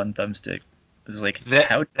shooter with one thumbstick, it was like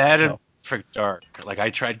how? Perfect Dark. Like,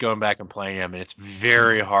 I tried going back and playing them, and it's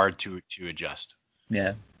very hard to adjust.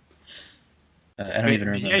 Yeah. I don't even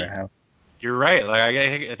remember how. You're right. Like,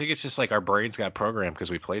 I think it's just like our brains got programmed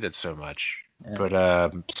because we played it so much. Yeah. But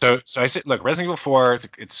so I said, look, Resident Evil 4,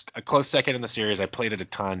 it's a close second in the series. I played it a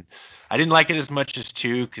ton. I didn't like it as much as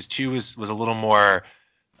 2 because 2 was a little more,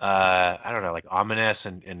 I don't know, like ominous,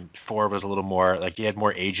 and 4 was a little more like you had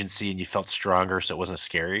more agency and you felt stronger, so it wasn't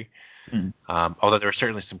scary. Although there were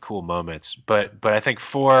certainly some cool moments. But I think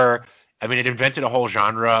 4, I mean, it invented a whole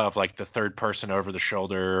genre of like the third person over the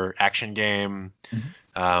shoulder action game.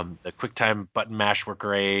 The QuickTime button mash were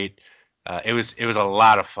great. It was a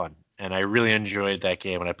lot of fun, and I really enjoyed that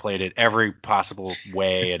game, and I played it every possible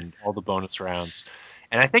way and all the bonus rounds.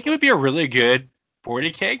 And I think it would be a really good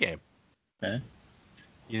 40K game. Okay.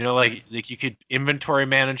 Like you could inventory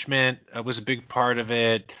management was a big part of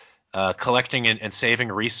it. Collecting and saving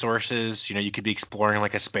resources. You could be exploring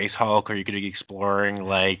like a Space Hulk, or you could be exploring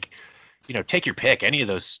like, take your pick. Any of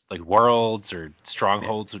those like worlds or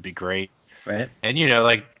strongholds would be great. Right. And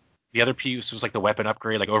like the other piece was like the weapon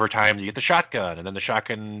upgrade. Like over time, you get the shotgun, and then the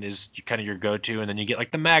shotgun is kind of your go-to, and then you get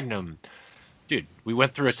like the Magnum. Dude, we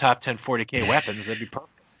wwent through a top 10 40K weapons. That'd be perfect.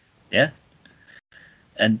 Yeah.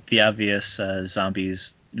 And the obvious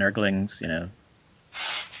zombies, Nurglings,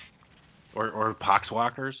 Or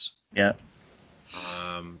Poxwalkers. Yeah.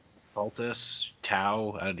 Baltus,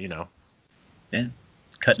 Tau, Yeah.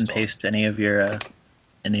 Cut and paste any of your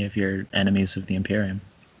enemies of the Imperium.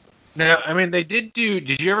 No, I mean they did do.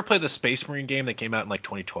 Did you ever play the Space Marine game that came out in like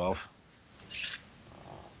 2012?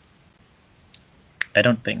 I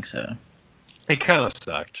don't think so. It kind of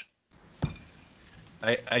sucked.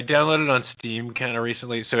 I downloaded it on Steam kind of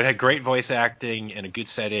recently, so it had great voice acting and a good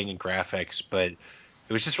setting and graphics, but it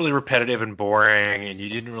was just really repetitive and boring, and you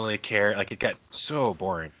didn't really care. Like it got so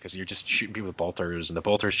boring because you're just shooting people with bolters, and the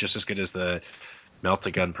bolter's just as good as the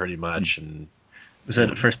Melt-A-Gun pretty much. And was it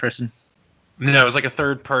a first person? No, it was like a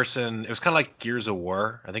third person. It was kind of like Gears of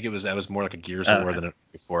War. I think that was more like a Gears of War than it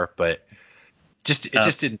was before, but it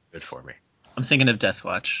just didn't do it for me. I'm thinking of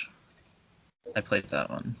Deathwatch. I played that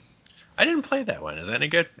one. I didn't play that one. Is that any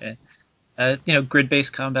good? Yeah.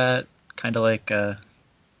 Grid-based combat, kind of like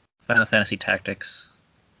Final Fantasy Tactics.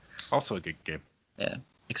 Also a good game. Yeah,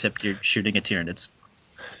 except you're shooting at Tyranids.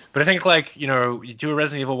 But I think you do a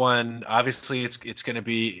Resident Evil 1, obviously it's going to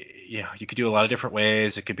be, you could do a lot of different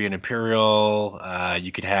ways. It could be an Imperial,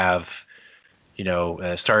 you could have,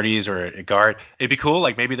 Astartes or a guard. It'd be cool,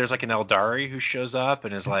 like maybe there's like an Eldari who shows up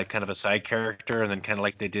and is like kind of a side character, and then kind of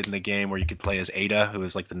like they did in the game where you could play as Ada, who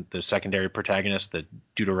is like the secondary protagonist, the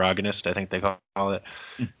Deuteragonist, I think they call it.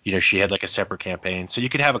 She had like a separate campaign. So you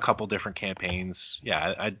could have a couple different campaigns.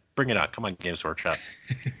 Yeah, I'd bring it on. Come on, Games Workshop.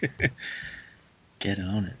 Get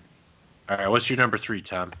on it. All right, what's your number 3,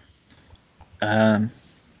 Tom?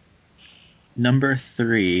 Number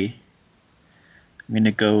 3, I'm going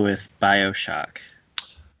to go with BioShock.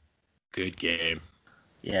 Good game.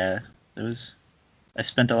 Yeah, I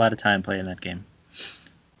spent a lot of time playing that game.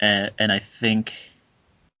 And I think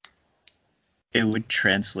it would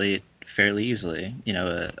translate fairly easily.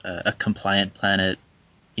 A compliant planet,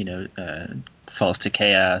 falls to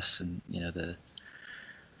chaos, and,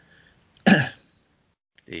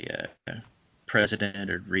 the president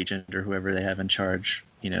or regent or whoever they have in charge,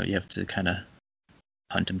 you have to kind of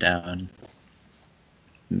hunt him down,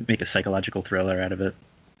 make a psychological thriller out of it.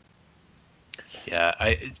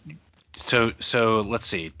 Yeah, so let's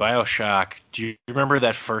see. BioShock, do you remember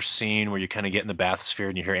that first scene where you kind of get in the bathysphere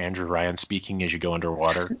and you hear Andrew Ryan speaking as you go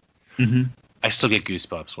underwater? Mm-hmm. I still get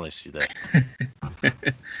goosebumps when I see that.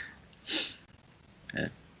 Yeah.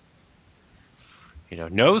 No,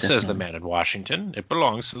 Definitely. Says the man in Washington, it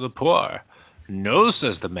belongs to the poor. No,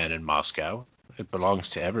 says the man in Moscow, it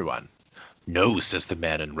belongs to everyone. No, says the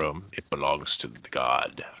man in Rome, it belongs to the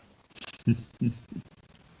god.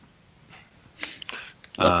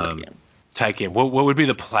 Tight game. What would be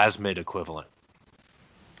the plasmid equivalent?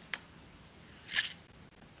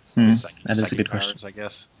 That is a good question. I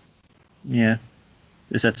guess. Yeah.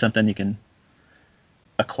 Is that something you can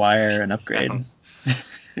acquire and upgrade?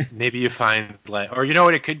 Maybe you find like, or you know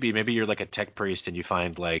what it could be? Maybe you're like a tech priest and you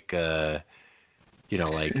find like, oh,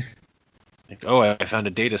 I found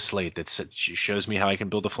a data slate that shows me how I can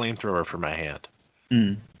build a flamethrower for my hand.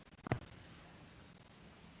 Mm.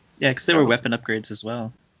 Yeah, because there were weapon upgrades as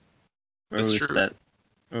well. Or was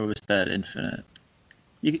that infinite?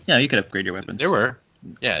 You could upgrade your weapons. There were.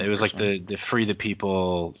 Yeah, it was like the free the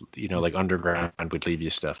people, like Underground would leave you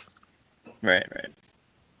stuff. Right.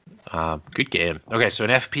 Good game. Okay, so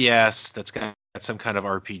an FPS that's got some kind of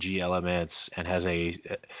RPG elements and has a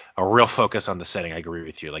real focus on the setting. I agree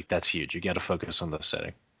with you. Like that's huge. You got to focus on the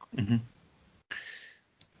setting. Mm-hmm.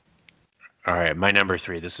 All right, my number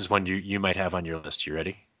 3. This is one you might have on your list. You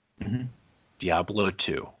ready? Mm-hmm. Diablo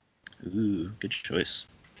 2. Ooh, good choice.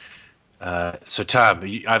 So Tom,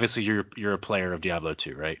 obviously you're a player of Diablo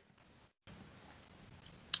 2, right?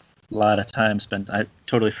 A lot of time spent. I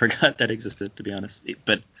totally forgot that existed, to be honest.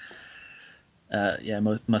 But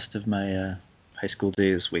most of my high school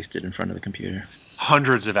days wasted in front of the computer.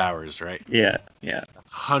 Hundreds of hours, right? Yeah.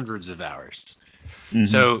 Hundreds of hours. Mm-hmm.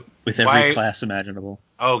 So with every class imaginable.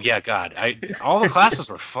 Oh yeah, God! All the classes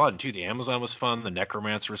were fun too. The Amazon was fun. The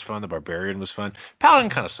Necromancer was fun. The Barbarian was fun. Paladin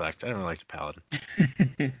kind of sucked. I didn't really like the Paladin.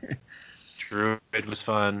 Druid was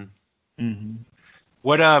fun. Mm-hmm.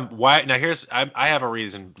 What? Why? Now I have a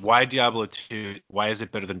reason. Why Diablo 2? Why is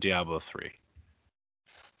it better than Diablo 3?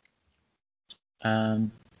 I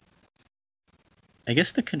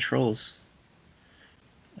guess the controls.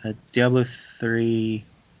 Diablo 3.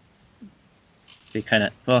 They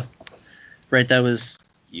kind of right. That was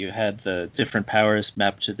you had the different powers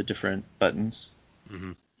mapped to the different buttons.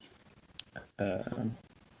 Mm-hmm.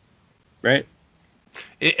 Right?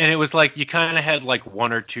 And it was like you kind of had like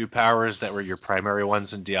one or two powers that were your primary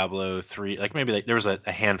ones in Diablo 3. Like maybe there was a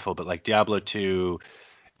handful, but like Diablo 2,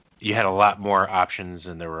 you had a lot more options,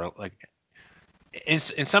 and there were like in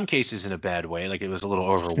some cases in a bad way, like it was a little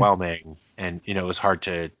overwhelming, and it was hard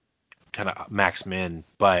to kind of max min.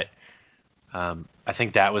 But I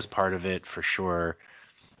think that was part of it for sure.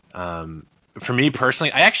 For me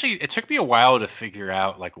personally, it took me a while to figure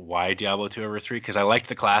out like why Diablo 2 over 3, because I liked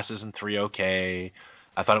the classes in 3 okay.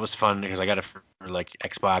 I thought it was fun because I got it for like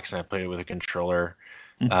Xbox and I played it with a controller,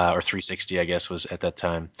 or 360 I guess was at that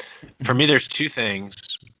time. For me, there's two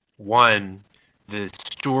things. One, the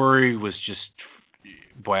story was just,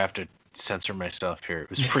 boy, I have to censor myself here. It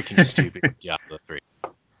was freaking stupid with Diablo 3.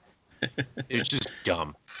 It was just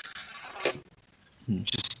dumb.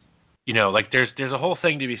 Just like there's a whole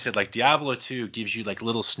thing to be said. Like Diablo 2 gives you like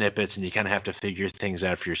little snippets and you kind of have to figure things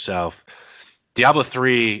out for yourself. Diablo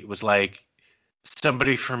 3 was like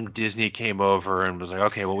somebody from Disney came over and was like,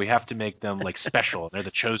 okay, well, we have to make them like special. They're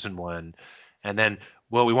the chosen one. And then,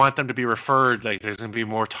 well, we want them to be referred, like there's going to be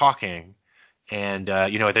more talking. And,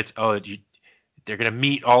 they're going to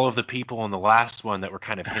meet all of the people in the last one that were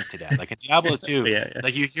kind of hinted at. Like in Diablo 2, Yeah.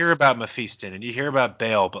 like you hear about Mephiston and you hear about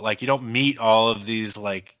Baal, but like you don't meet all of these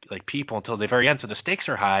like people until the very end. So the stakes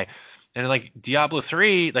are high. And like Diablo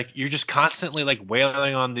 3, like you're just constantly like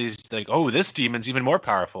wailing on these like, oh, this demon's even more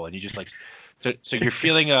powerful. And you just like, so your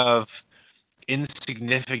feeling of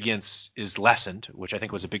insignificance is lessened, which I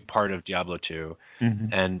think was a big part of Diablo 2. Mm-hmm.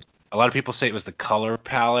 And a lot of people say it was the color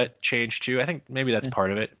palette change too. I think maybe that's part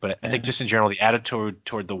of it, but I think just in general, the attitude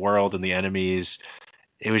toward the world and the enemies,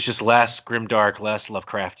 it was just less grimdark, less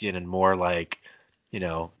Lovecraftian, and more like,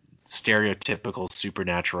 stereotypical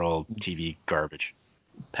supernatural TV garbage.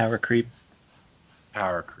 Power creep.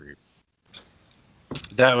 Power creep.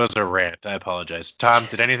 That was a rant. I apologize. Tom,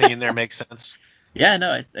 did anything in there make sense? Yeah,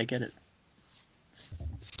 no, I get it.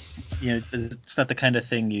 It's not the kind of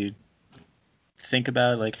thing you think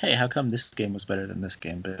about, like, hey, how come this game was better than this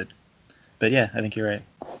game? But yeah, I think you're right.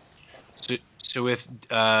 So with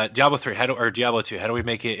Diablo 3, or Diablo 2, how do we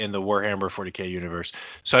make it in the Warhammer 40k universe?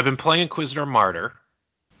 So I've been playing Inquisitor Martyr,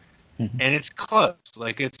 and it's close.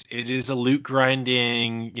 Like it is a loot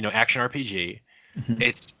grinding, action RPG.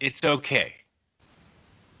 It's okay.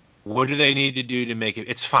 What do they need to do to make it?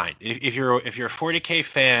 It's fine. If you're a 40k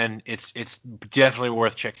fan, it's definitely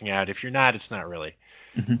worth checking out. If you're not, it's not really.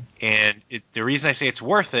 And the reason I say it's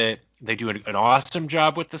worth it, they do an awesome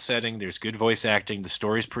job with the setting. There's good voice acting. The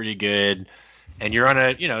story's pretty good. And you're on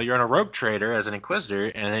a rogue trader as an Inquisitor,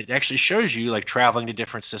 and it actually shows you like traveling to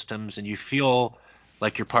different systems, and you feel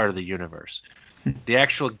like you're part of the universe. The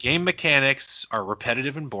actual game mechanics are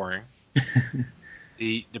repetitive and boring.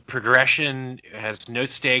 The progression has no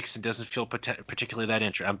stakes and doesn't feel particularly that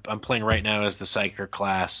interesting. I'm playing right now as the Psyker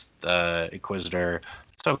class, the Inquisitor.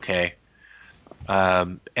 It's okay.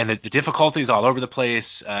 And the difficulty is all over the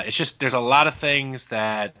place. It's just there's a lot of things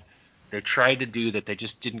that they're trying to do that they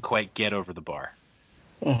just didn't quite get over the bar.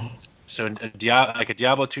 So a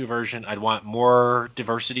Diablo 2 version, I'd want more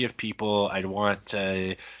diversity of people. I'd want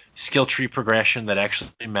skill tree progression that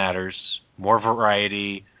actually matters, more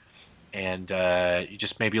variety, and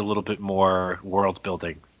just maybe a little bit more world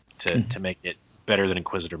building to make it better than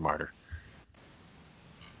Inquisitor Martyr.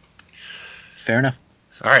 Fair enough.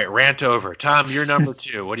 All right, rant over. Tom, you're number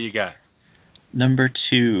 2. What do you got? Number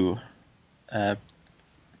 2,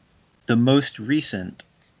 the most recent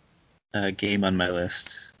game on my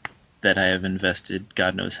list that I have invested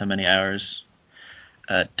God knows how many hours,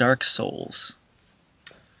 Dark Souls.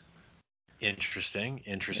 Interesting.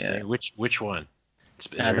 Yeah. Which one?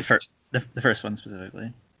 The first one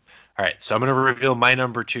specifically. All right, so I'm going to reveal my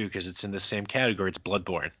number 2 because it's in the same category. It's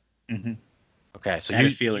Bloodborne. Mm-hmm. Okay, so I had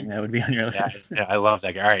a feeling that would be on your list. Yeah, I love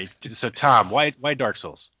that guy. All right, so Tom, why Dark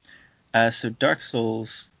Souls? So Dark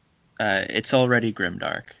Souls, it's already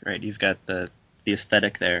grimdark, right? You've got the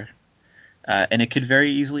aesthetic there, and it could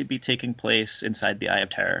very easily be taking place inside the Eye of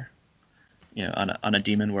Terror, on a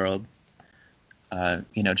demon world.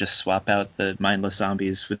 Just swap out the mindless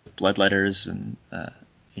zombies with bloodletters, and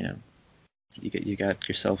you got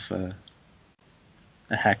yourself a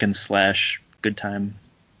hack and slash good time,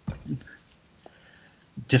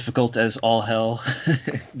 difficult as all hell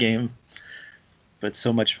game, but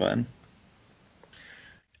so much fun.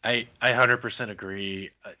 I 100%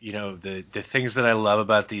 agree. The things that I love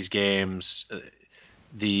about these games,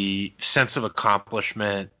 the sense of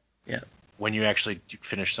accomplishment. Yeah. When you actually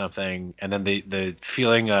finish something, and then the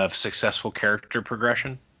feeling of successful character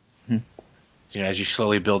progression. So, as you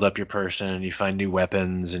slowly build up your person and you find new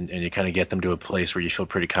weapons and you kind of get them to a place where you feel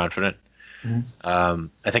pretty confident. I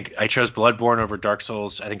think I chose Bloodborne over Dark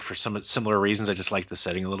Souls. I think for some similar reasons, I just liked the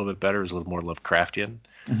setting a little bit better. It was a little more Lovecraftian.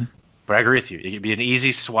 But I agree with you. It could be an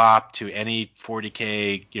easy swap to any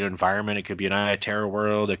 40K environment. It could be an Eye of Terror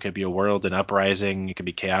world. It could be a world in Uprising. It could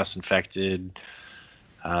be Chaos Infected,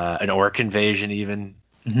 an Orc invasion even.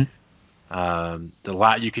 A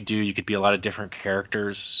lot you could do. You could be a lot of different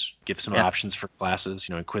characters. Give some options for classes.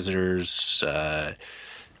 Inquisitors.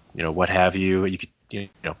 What have you. You could.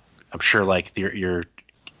 I'm sure like your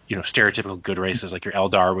stereotypical good races like your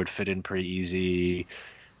Eldar would fit in pretty easy.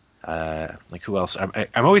 Like who else?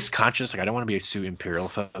 I'm always conscious. Like I don't want to be too Imperial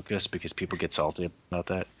focused because people get salty about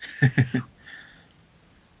that.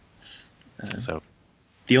 So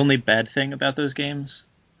the only bad thing about those games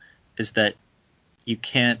is that you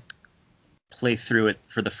can't play through it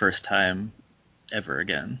for the first time ever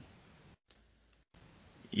again.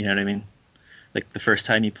 You know what I mean? Like the first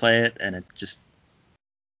time you play it and it just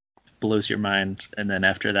blows your mind, and then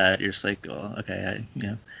after that you're just like, oh, okay,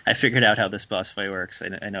 I figured out how this boss fight works.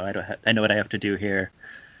 I know I know what I have to do here,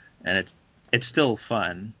 and it's still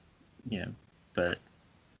fun, but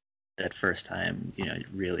that first time, it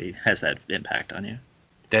really has that impact on you.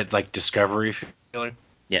 That like discovery feeling.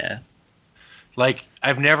 Yeah. Like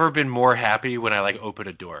I've never been more happy when I like open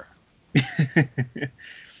a door.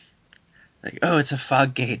 Like, oh, it's a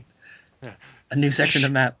fog gate. Yeah. A new section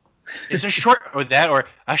of map. It's a shortcut.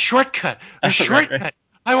 A shortcut. Right.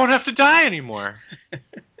 I won't have to die anymore.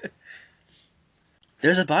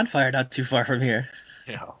 There's a bonfire not too far from here.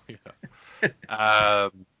 Yeah.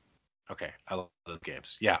 Okay, I love those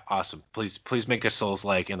games. Yeah, awesome. Please make a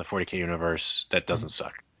Souls-like in the 40K universe that doesn't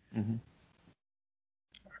suck. All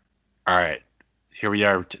right, here we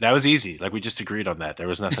are. That was easy. Like we just agreed on that. There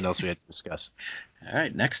was nothing else we had to discuss. All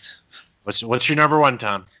right, next. What's your number one,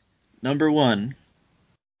 Tom? Number one,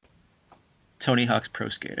 Tony Hawk's Pro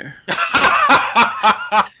Skater.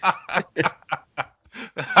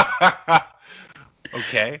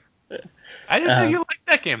 Okay. I didn't know you liked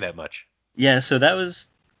that game that much. Yeah, so that was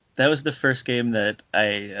the first game that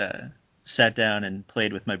I sat down and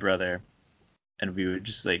played with my brother, and we would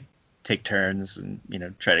just like take turns and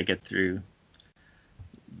try to get through.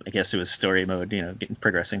 I guess it was story mode,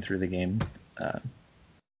 progressing through the game,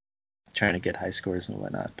 trying to get high scores and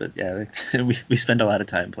whatnot. But yeah, we spend a lot of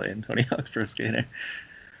time playing Tony Hawk's Pro Skater,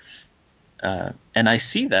 and I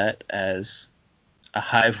see that as a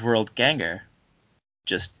Hive World ganger,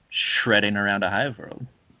 just shredding around a Hive World,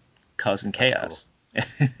 causing chaos.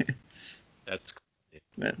 Cool. That's cool.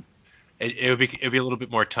 Yeah. It would be a little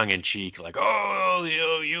bit more tongue in cheek, like, oh,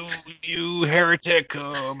 you heretic,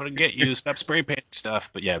 I'm gonna get you. Stop spray painting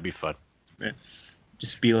stuff. But yeah, it'd be fun. Yeah.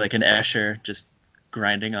 Just be like an Asher, just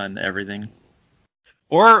grinding on everything.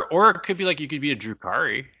 Or it could be like you could be a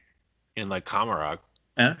Drukhari in like Kamarog.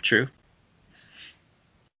 Yeah, true.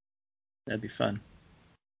 That'd be fun.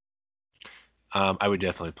 I would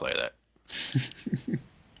definitely play that.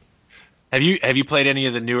 Have you played any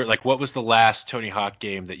of the newer, like what was the last Tony Hawk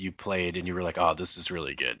game that you played and you were like, oh, this is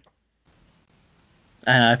really good?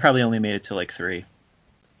 I probably only made it to like 3.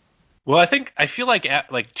 Well, I feel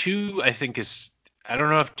like 2 I think is, I don't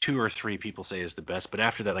know if 2 or 3 people say is the best, but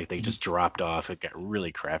after that like they just dropped off. It got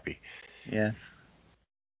really crappy. Yeah.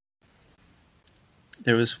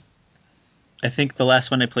 I think the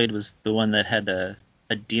last one I played was the one that had a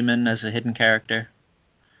demon as a hidden character.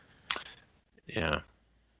 Yeah.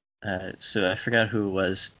 So I forgot who it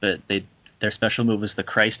was, but their special move was the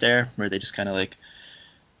Christ Air, where they just kind of like,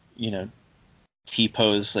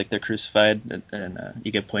 T-pose like they're crucified, and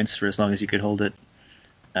you get points for as long as you could hold it.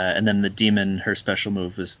 And then the demon, her special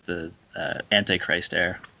move was the Antichrist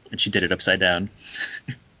Air, and she did it upside down.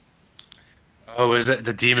 Oh, was it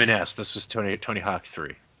the Demon S? This was Tony Hawk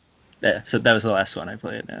 3. Yeah, so that was the last one I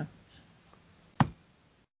played. Yeah.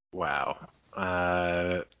 Wow.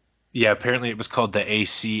 Yeah, apparently it was called the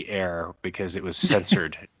AC Air because it was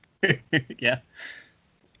censored. Yeah.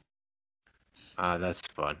 That's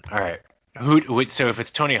fun. All right. So if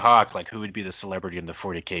it's Tony Hawk, like who would be the celebrity in the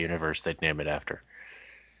 40K universe they'd name it after?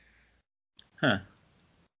 Huh.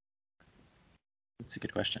 That's a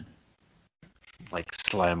good question. Like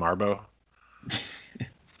Sly Marbo?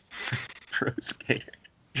 Pro Skater.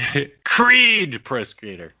 Creed Pro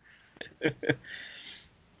Skater.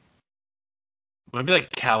 Maybe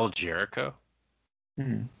like Cal Jericho.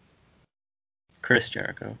 Chris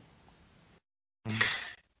Jericho.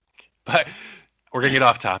 But we're gonna get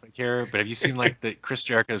off topic here. But have you seen like that Chris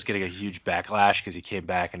Jericho is getting a huge backlash because he came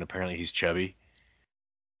back and apparently he's chubby?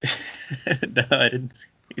 No, I didn't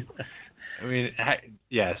see that. I mean,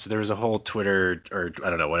 yeah. So there was a whole Twitter or I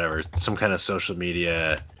don't know, whatever, some kind of social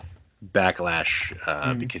media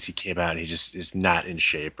backlash because he came out and he just is not in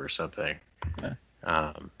shape or something.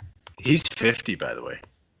 Yeah. He's 50, by the way.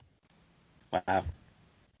 Wow.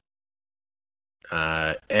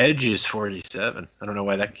 Edge is 47. I don't know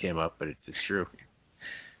why that came up, but it's true.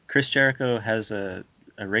 Chris Jericho has a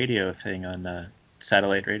radio thing on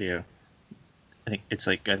satellite radio. I think it's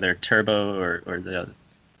like either Turbo or the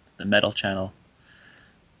Metal channel.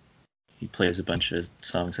 He plays a bunch of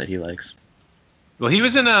songs that he likes. Well, he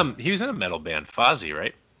was in a metal band, Fozzy,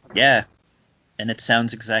 right? Yeah. And it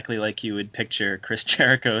sounds exactly like you would picture Chris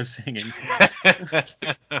Jericho singing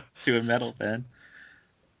to a metal band.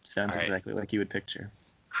 Sounds right. exactly like you would picture.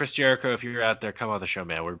 Chris Jericho, if you're out there, come on the show,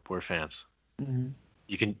 man. We're fans. Mm-hmm.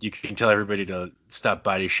 You can tell everybody to stop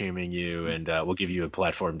body shaming you, and we'll give you a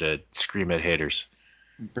platform to scream at haters.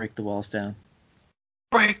 Break the walls down.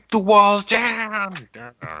 Break the walls down.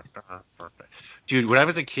 Dude, when I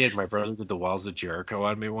was a kid, my brother did the walls of Jericho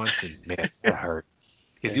on me once, and man, it hurt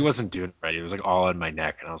because he wasn't doing it right. It was like all on my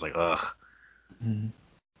neck, and I was like, ugh. Mm-hmm.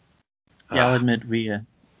 Yeah, I'll admit we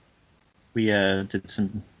did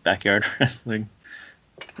some backyard wrestling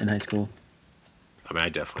in high school. I mean, I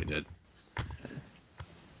definitely did.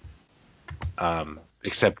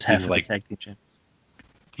 Except half like the tag team champions.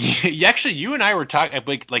 Actually, you and I were talking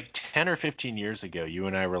like 10 or 15 years ago. You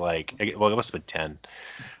and I were like, well, it must have been 10.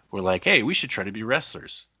 We're like, hey, we should try to be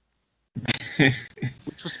wrestlers,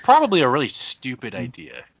 which was probably a really stupid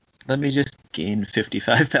idea. Let me just gain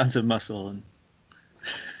 55 pounds of muscle and.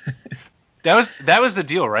 That was the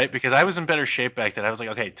deal, right? Because I was in better shape back then. I was like,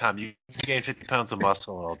 okay, Tom, you gain 50 pounds of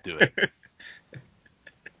muscle and I'll do it.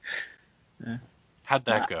 Yeah. How'd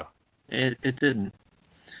that go? It didn't.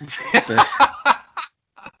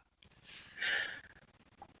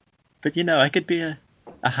 But I could be a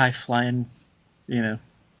high flying,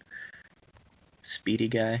 speedy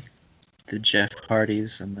guy. The Jeff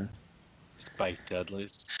Hardys and the Spike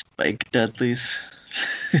Dudleys.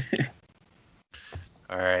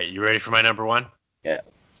 All right, you ready for my number one? Yeah.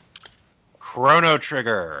 Chrono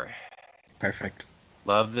Trigger. Perfect.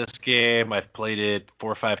 Love this game. I've played it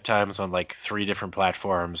 4 or 5 times on like 3 different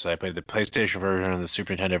platforms. I played the PlayStation version and the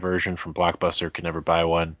Super Nintendo version from Blockbuster. Could never buy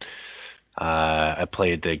one. I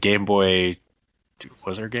played the Game Boy.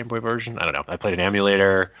 Was there a Game Boy version? I don't know. I played an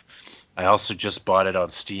emulator. I also just bought it on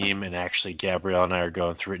Steam, and actually Gabrielle and I are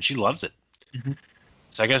going through it, and she loves it. Mm-hmm.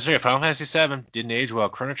 So I gotta say, Final Fantasy VII didn't age well.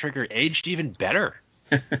 Chrono Trigger aged even better.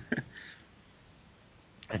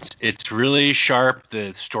 It's really sharp. The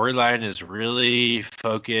storyline is really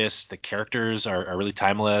focused. The characters are really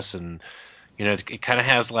timeless, and it kind of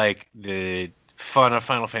has like the fun of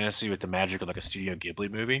Final Fantasy with the magic of like a Studio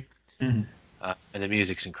Ghibli movie. Mm-hmm. And the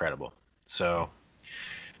music's incredible. So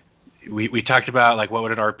we talked about like what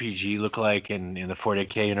would an RPG look like in the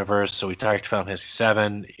 40K universe. So we talked Final Fantasy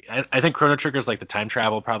VII. I think Chrono Trigger's like the time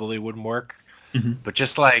travel probably wouldn't work, but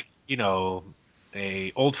just like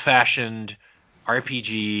a old-fashioned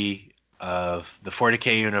RPG of the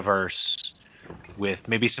 40K universe with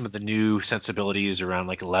maybe some of the new sensibilities around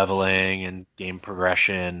like leveling and game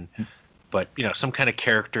progression, but some kind of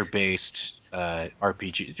character-based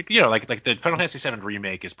RPG. Like the Final Fantasy VII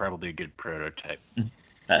remake is probably a good prototype.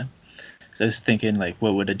 So I was thinking, like,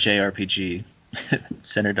 what would a JRPG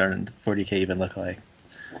centered on 40K even look like?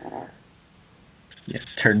 Yeah,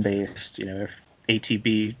 turn-based,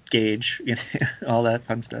 ATB gauge, all that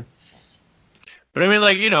fun stuff. But I mean,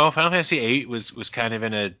 like, Final Fantasy VIII was kind of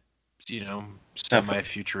in a,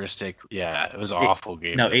 semi-futuristic. Yeah, it was an awful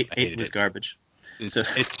game. No, 8 was garbage. It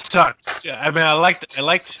sucks. I mean, I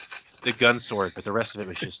liked the gun sword, but the rest of it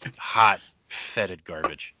was just hot, fetid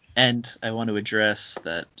garbage. And I want to address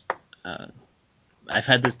that. I've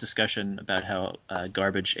had this discussion about how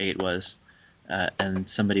garbage 8 was, and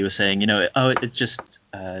somebody was saying, it just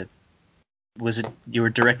was it you were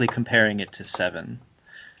directly comparing it to 7.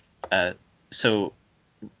 So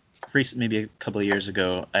maybe a couple of years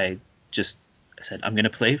ago, I said I'm going to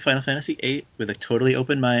play Final Fantasy VIII with a totally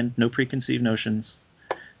open mind, no preconceived notions,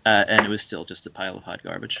 and it was still just a pile of hot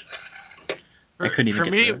garbage. I couldn't even get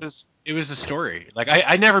through it. It was the story. Like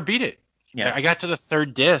I never beat it. Yeah. I got to the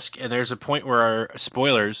 3rd disc, and there's a point where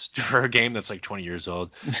spoilers for a game that's like 20 years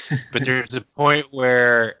old, but there's a point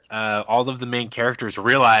where all of the main characters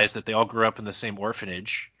realize that they all grew up in the same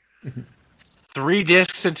orphanage. 3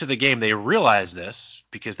 discs into the game, they realized this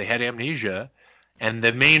because they had amnesia, and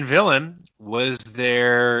the main villain was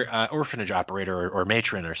their orphanage operator or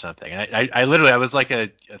matron or something. And I literally, I was like a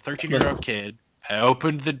 13-year-old kid. I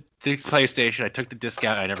opened the PlayStation, I took the disc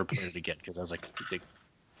out, and I never played it again because I was like,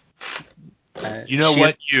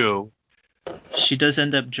 she does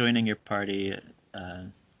end up joining your party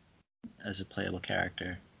as a playable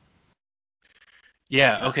character.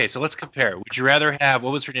 Yeah, okay, so let's compare. Would you rather have,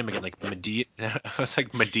 what was her name again? Like Medea? I was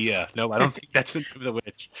like Medea. No, I don't think that's the name of the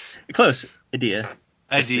witch. Close. Idea.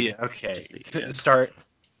 Idea, okay. Just the idea.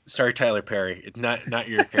 Sorry, Tyler Perry. Not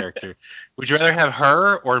your character. Would you rather have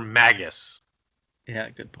her or Magus? Yeah,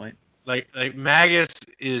 good point. Like Magus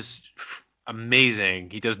is amazing.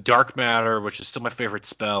 He does Dark Matter, which is still my favorite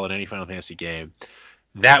spell in any Final Fantasy game.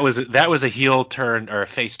 That was a heel turn or a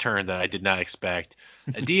face turn that I did not expect.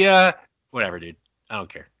 Adia, whatever, dude. I don't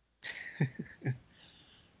care.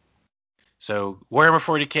 So Warhammer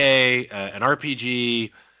 40K, an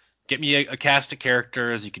RPG. Get me a cast of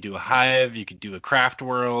characters. You could do a hive. You could do a craft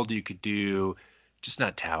world. You could do just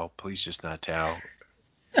not Tau. Please, just not Tau.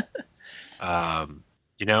 um,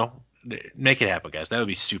 you know, make it happen, guys. That would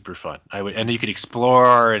be super fun. I would, and you could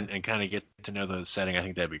explore and kind of get to know the setting. I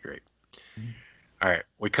think that'd be great. Mhm. All right,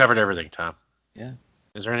 we covered everything, Tom. Yeah.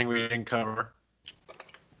 Is there anything we didn't cover?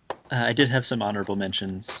 I did have some honorable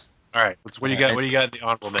mentions. All right, what do you got? What do you got in the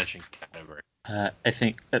honorable mention category? I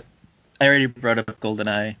think I already brought up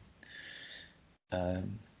GoldenEye,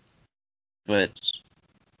 but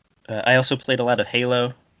I also played a lot of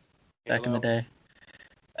Halo back in the day.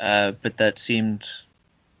 But that seemed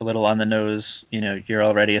a little on the nose. You know, you're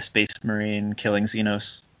already a space marine killing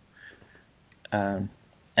Xenos.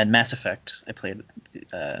 And Mass Effect, I played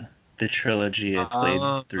the trilogy. I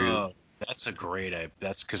played through. That's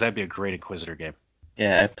because that'd be a great Inquisitor game.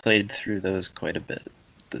 Yeah, I played through those quite a bit.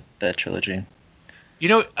 That trilogy. You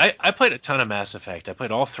know, I played a ton of Mass Effect. I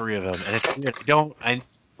played all three of them, and it's weird. I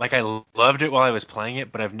loved it while I was playing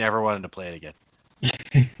it, but I've never wanted to play it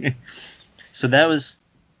again. So that was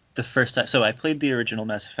the first time. So I played the original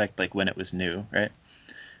Mass Effect like when it was new, right?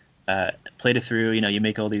 Played it through. You know, you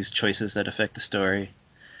make all these choices that affect the story.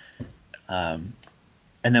 And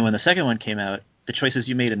then when the second one came out, the choices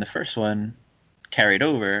you made in the first one carried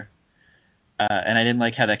over, and I didn't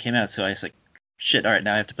like how that came out. So I was like, shit, all right,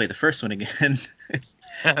 now I have to play the first one again.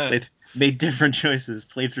 Made different choices,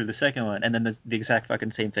 played through the second one, and then the exact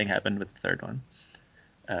fucking same thing happened with the third one,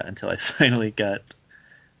 until I finally got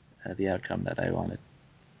the outcome that I wanted.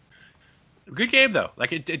 Good game though,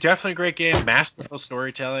 like it definitely a great game, masterful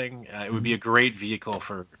storytelling. It would be a great vehicle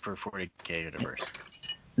for 40K universe.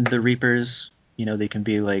 The Reapers, you know, they can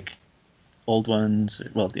be like old ones.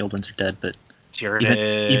 Well, the old ones are dead, but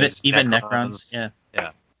even Necrons, yeah.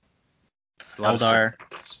 Eldar.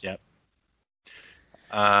 Yep.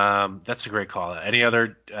 That's a great call. Any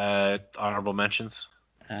other honorable mentions?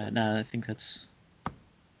 No, I think that's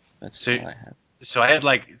all I have. So I had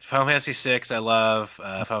like Final Fantasy VI. I love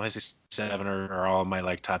Final Fantasy VII are all in my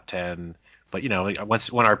like top 10. But you know,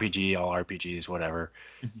 once one RPG, all RPGs, whatever.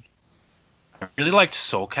 Mm-hmm. I really liked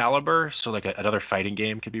Soul Calibur, so like another fighting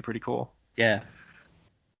game could be pretty cool. Yeah.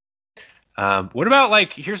 What about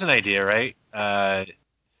like here's an idea, right?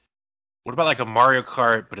 What about like a Mario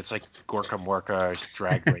Kart, but it's like Gorka Morka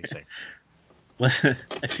drag racing? Well,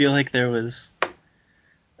 I feel like there was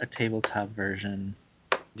a tabletop version.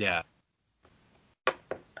 Yeah.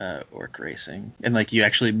 Orc racing, and like you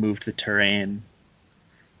actually moved the terrain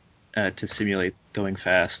to simulate going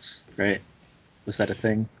fast, right? Was that a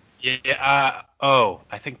thing? Yeah.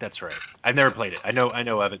 I think that's right. I've never played it. I know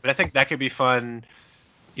of it, but I think that could be fun.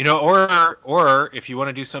 You know, or if you want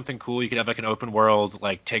to do something cool, you could have like an open world,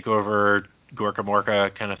 like take over Gorka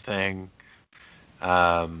Morka kind of thing.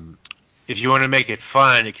 If you want to make it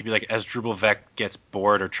fun, it could be like Asdrubal Vec gets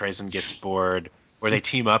bored or Trazen gets bored, where they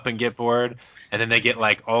team up and get bored, and then they get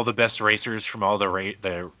like all the best racers from all the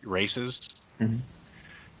races. Mm-hmm.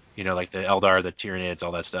 You know, like the Eldar, the Tyranids,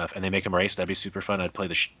 all that stuff, and they make them race. That'd be super fun. I'd play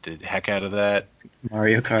the heck out of that.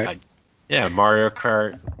 Mario Kart. Yeah, Mario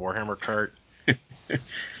Kart, Warhammer Kart.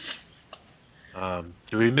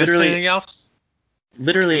 Do we miss anything else?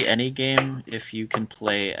 Literally any game, if you can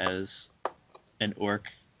play as an orc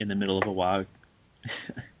in the middle of a WoW.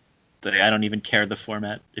 I don't even care the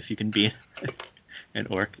format. If you can be an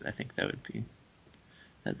orc, I think that'd be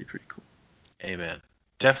pretty cool. Amen.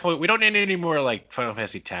 Definitely, we don't need any more like Final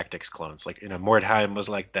Fantasy Tactics clones. Like, you know, Mordheim was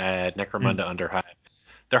like that. Necromunda Underhive.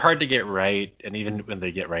 They're hard to get right, and even when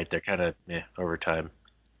they get right, they're kind of over time.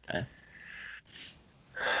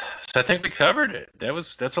 So I think we covered it.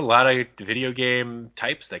 That's a lot of video game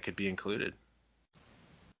types that could be included.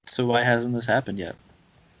 So why hasn't this happened yet?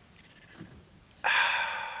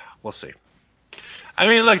 We'll see. I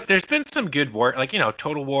mean, look, there's been some good war, like, you know,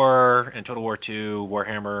 Total War and Total War 2,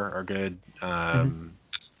 Warhammer are good.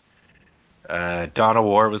 Dawn of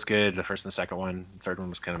War was good. The first and the second one. The third one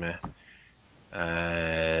was kind of meh.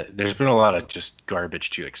 There's been a lot of just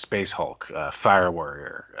garbage too, like Space Hulk, Fire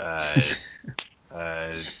Warrior.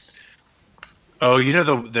 Oh,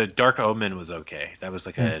 the Dark Omen was okay. That was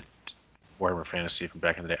like a Warhammer Fantasy from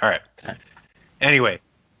back in the day. All right. Anyway,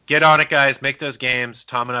 get on it, guys. Make those games.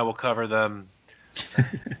 Tom and I will cover them.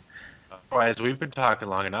 Otherwise, we've been talking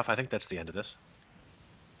long enough. I think that's the end of this.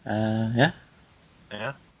 Yeah.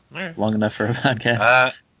 Yeah. All right. Long enough for a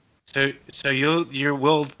podcast. So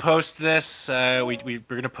we'll post this. We're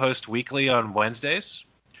gonna post weekly on Wednesdays.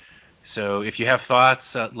 So if you have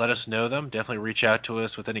thoughts, let us know them. Definitely reach out to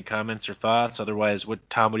us with any comments or thoughts. Otherwise,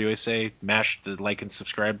 Tom, what do you always say? Mash the like and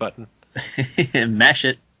subscribe button. Mash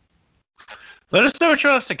it. Let us know what you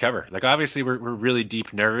want us to cover. Like, obviously, we're really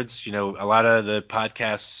deep nerds. A lot of the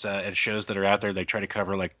podcasts and shows that are out there, they try to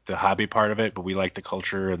cover like the hobby part of it, but we like the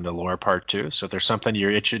culture and the lore part too. So if there's something you're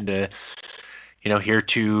itching to, hear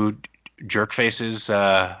two jerk faces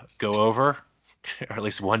go over, or at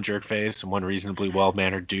least one jerk face and one reasonably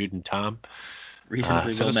well-mannered dude and Tom.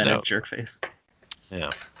 Reasonably well-mannered jerk face. Yeah.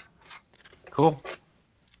 Cool.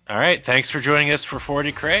 All right. Thanks for joining us for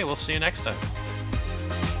 40 Cray. We'll see you next time.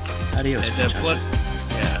 Adios.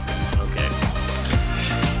 Yeah.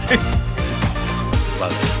 Okay.